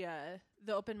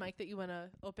open mic that you want to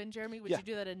open, Jeremy? Would Yeah. you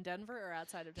do that in Denver or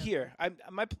outside of Denver? Here,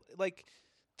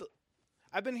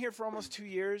 I've been here for almost 2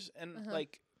 years, and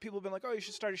like people have been like, "Oh, you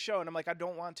should start a show," and I'm like, "I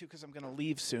don't want to because I'm gonna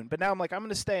leave soon." But now I'm like, I'm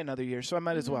gonna stay another year, so I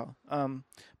might as well.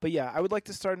 But yeah, I would like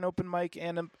to start an open mic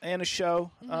and a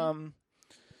show.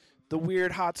 The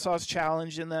weird hot sauce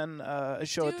challenge, and then a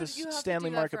show at this you have to Stanley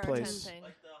do that for our Marketplace. 10 thing.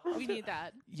 Like the We need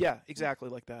that. Yeah, exactly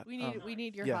like that. We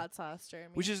need your yeah. hot sauce,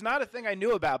 Jeremy. Which is not a thing I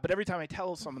knew about, but every time I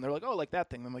tell someone, they're like, "Oh, like that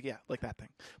thing." I'm like, "Yeah, like that thing."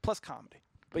 Plus comedy.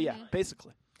 But yeah,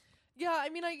 basically. Yeah, I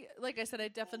mean, like I said, I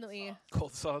definitely.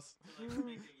 Cold sauce.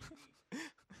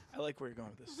 I like where you're going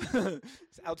with this.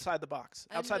 It's outside the box,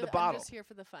 outside the bottle. I'm just here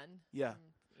for the fun. Yeah.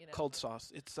 You know. Cold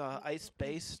sauce. It's ice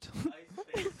based.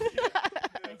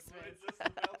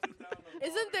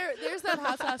 Isn't there's that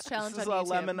hot sauce challenge This is on a YouTube.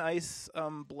 lemon ice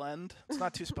blend. It's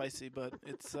not too spicy, but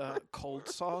it's cold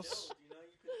sauce. You know,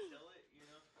 you could chill it. You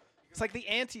know. It's like the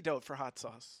antidote for hot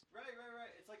sauce. Right.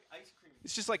 It's like ice cream.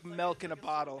 It's just like milk in a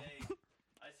bottle. Sorbet.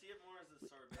 I see it more as a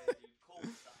sorbet, dude. Cold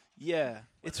style. Yeah, When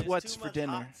it's there's what's too for much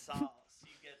dinner. Hot sauce,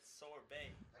 you get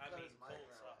sorbet. I mean,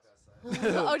 cold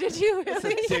sauce. Oh, did you It's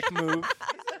really? a dick move.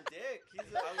 He's a dick.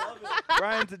 I love it.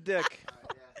 Brian's a dick.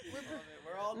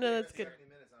 We're all No, that's dicks. good.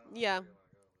 Yeah.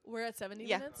 We're at 70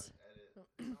 Yeah. minutes.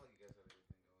 Yeah,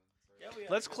 we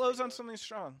have Let's a good close thing on going. something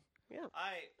strong.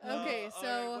 Okay, all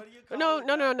so- what do you call No, it?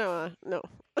 no.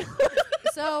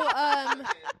 So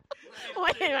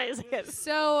Wait a second.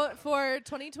 So for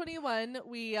 2021,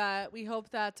 we hope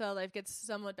that life gets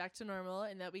somewhat back to normal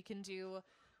and that we can do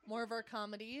more of our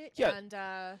comedy. Yeah. And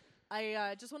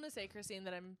I just want to say, Christine,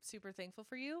 that I'm super thankful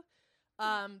for you.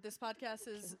 This podcast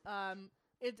is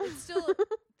it's still.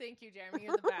 Thank you, Jeremy.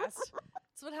 You're the best.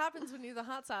 It's what happens when you're the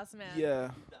hot sauce man. Yeah.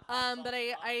 But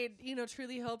I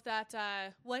truly hope that.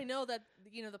 Well, I know that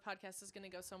the podcast is going to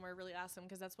go somewhere really awesome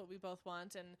because that's what we both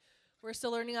want, and we're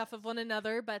still learning off of one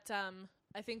another. But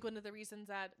I think one of the reasons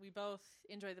that we both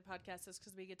enjoy the podcast is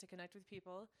because we get to connect with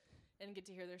people and get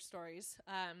to hear their stories.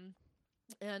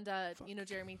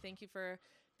 Jeremy, thank you for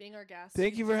being our guest.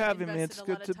 Thank you for You've having me. invested It's a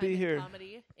good lot to of be time in here.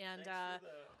 comedy, and Thanks for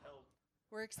the help.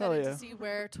 we're excited yeah. to see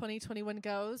where 2021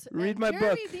 goes. Read And my Jeremy,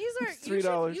 book. These are It's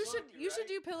 $3. You should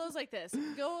do pillows like this.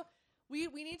 Go. We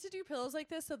need to do pillows like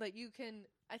this so that you can.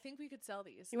 I think we could sell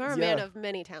these. You are a Yeah. man of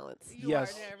many talents. You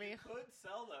Yes. are, Jeremy. Could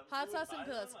sell them. Hot Who would sauce and buy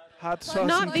pillows. them? I don't Hot But sauce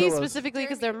Not and these pillows. specifically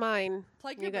because they're Jeremy, mine.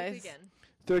 Plug You your book guys. again.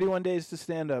 31 days to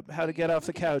stand up. How to get off the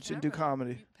Look at couch and do camera.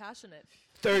 comedy. You passionate.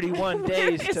 31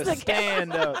 days It's to the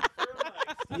stand up. know. Who am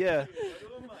I? Yeah.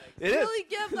 Who am I? It is. Really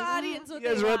give the audience what You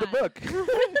guys they read the want. book.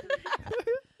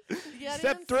 The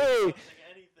Step audience- 3. Don't think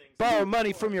anything's Borrow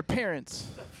money from your parents.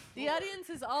 The audience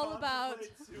is all about.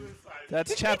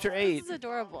 That's chapter 8. This is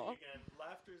adorable.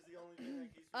 Laughter's the only thing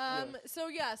that keeps me So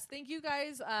yes, thank you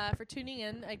guys for tuning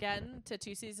in again to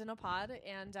 2 C's in a Pod,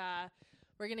 and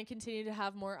we're gonna continue to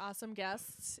have more awesome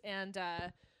guests, and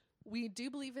we do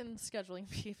believe in scheduling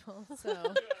people. So,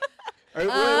 All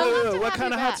right, wait. What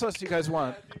kind of hot sauce do you guys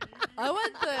want? I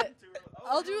want the.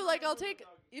 I'll take.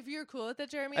 If you're cool with it,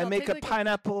 Jeremy. I I'll make take a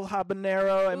pineapple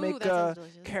habanero. I Ooh, make that sounds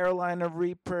delicious. Carolina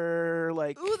Reaper.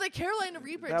 Like Ooh, the Carolina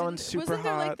Reaper. That one's super Wasn't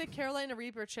there like hot. the Carolina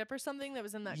Reaper chip or something that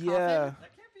was in that yeah, coffin?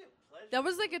 That can't be a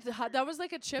pleasure. That was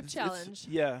like a chip challenge.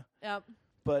 Yeah, Yep.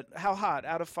 but how hot?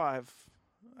 Out of 5?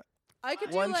 I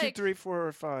could do 1, 2, like 3, 4,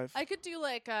 or 5. I could do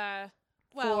like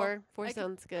well, 4 I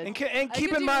sounds good. And I keep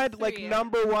could in do mind, like 3.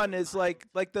 number 1 is like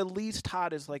the least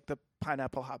hot is like the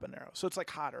pineapple habanero, so it's like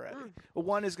hot already. A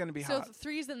 1 is going to be so hot.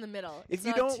 3's in the middle. If It's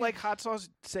you not don't too- like hot sauce,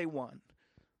 say 1.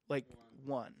 Like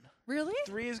 1. Really?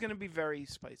 3 is going to be very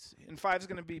spicy, and 5 is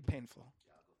going to be painful.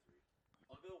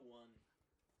 I'll go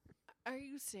 1. Are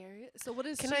you serious? So what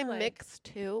is Can two I like? mix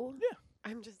 2? Yeah.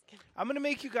 I'm just kidding. I'm going to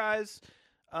make you guys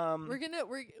We're gonna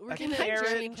a Can gonna I carrot-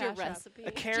 change your cash app. recipe?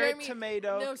 a carrot, Jeremy,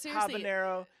 tomato, no, seriously.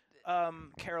 habanero,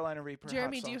 Carolina Reaper.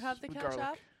 Jeremy, hot do you sauce have the with Cash garlic.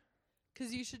 App?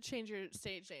 Because you should change your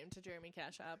stage name to Jeremy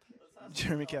Cash App.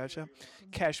 Jeremy Cash App.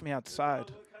 Cash me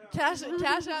outside. Cash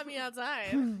at me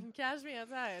outside. Cash me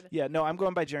outside. Yeah, no, I'm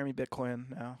going by Jeremy Bitcoin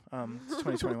now. It's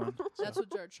 2021. so. That's what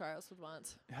George Charles would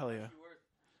want. Hell yeah.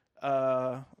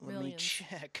 Let me Millions.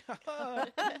 check.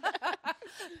 What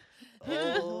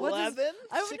is- 11?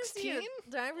 I want to see your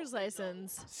 16? driver's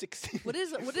license. 16. What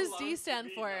does D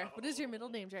stand for? What is your middle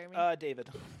name, Jeremy? David.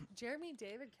 Jeremy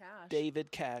David Cash.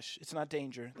 David Cash. It's not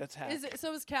danger. That's hack. Is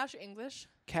Cash English?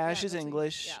 Cash Yeah, is that's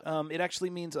English. English, It actually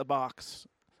means a box.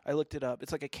 I looked it up.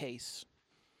 It's like a case.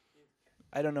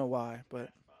 I don't know why, but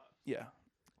yeah,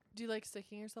 Do you like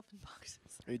sticking yourself in boxes?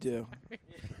 I do.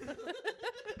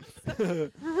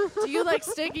 Do you like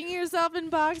sticking yourself in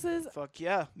boxes? Fuck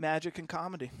yeah. Magic and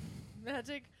comedy.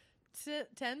 Magic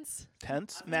tense.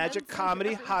 Tense. Magic, Tense.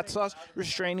 comedy, hot sauce,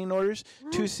 restraining orders,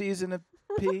 2 C's and a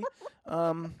P.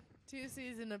 2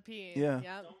 C's and a P. Yeah. Yep.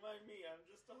 Don't mind me, I'm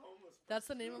just a homeless That's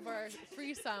the name of our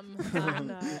threesome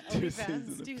on 2 C's and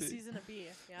OnlyFans. a 2 P. C's and a P.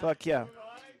 Yeah. Fuck yeah.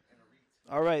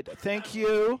 All right. Thank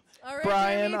you. All right,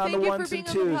 Brian Jeremy, on thank the you ones for being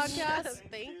and on the twos. podcast.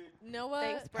 Thank- Noah.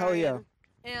 Thanks, Hell Brian. yeah.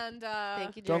 And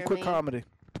Thank you, Jeremy. Don't quit comedy.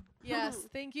 yes,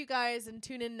 thank you guys, and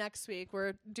tune in next week.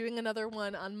 We're doing another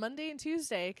one on Monday and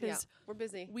Tuesday Yeah, because we're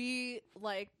busy. we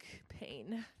like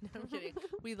pain. No, I'm kidding.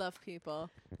 We love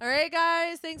people. All right,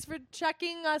 guys. Thanks for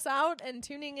checking us out and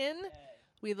tuning in.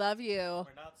 We love you.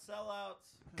 We're not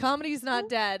sellouts. Comedy's not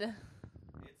dead.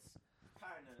 It's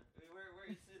kind of.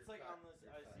 It's like on this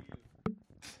ICU.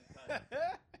 I'm Okay,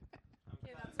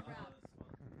 kinda that's a on wrap.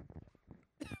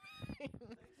 this one. Thanks so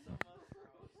much for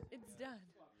hosting. It's done.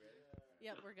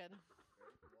 Yep, we're good.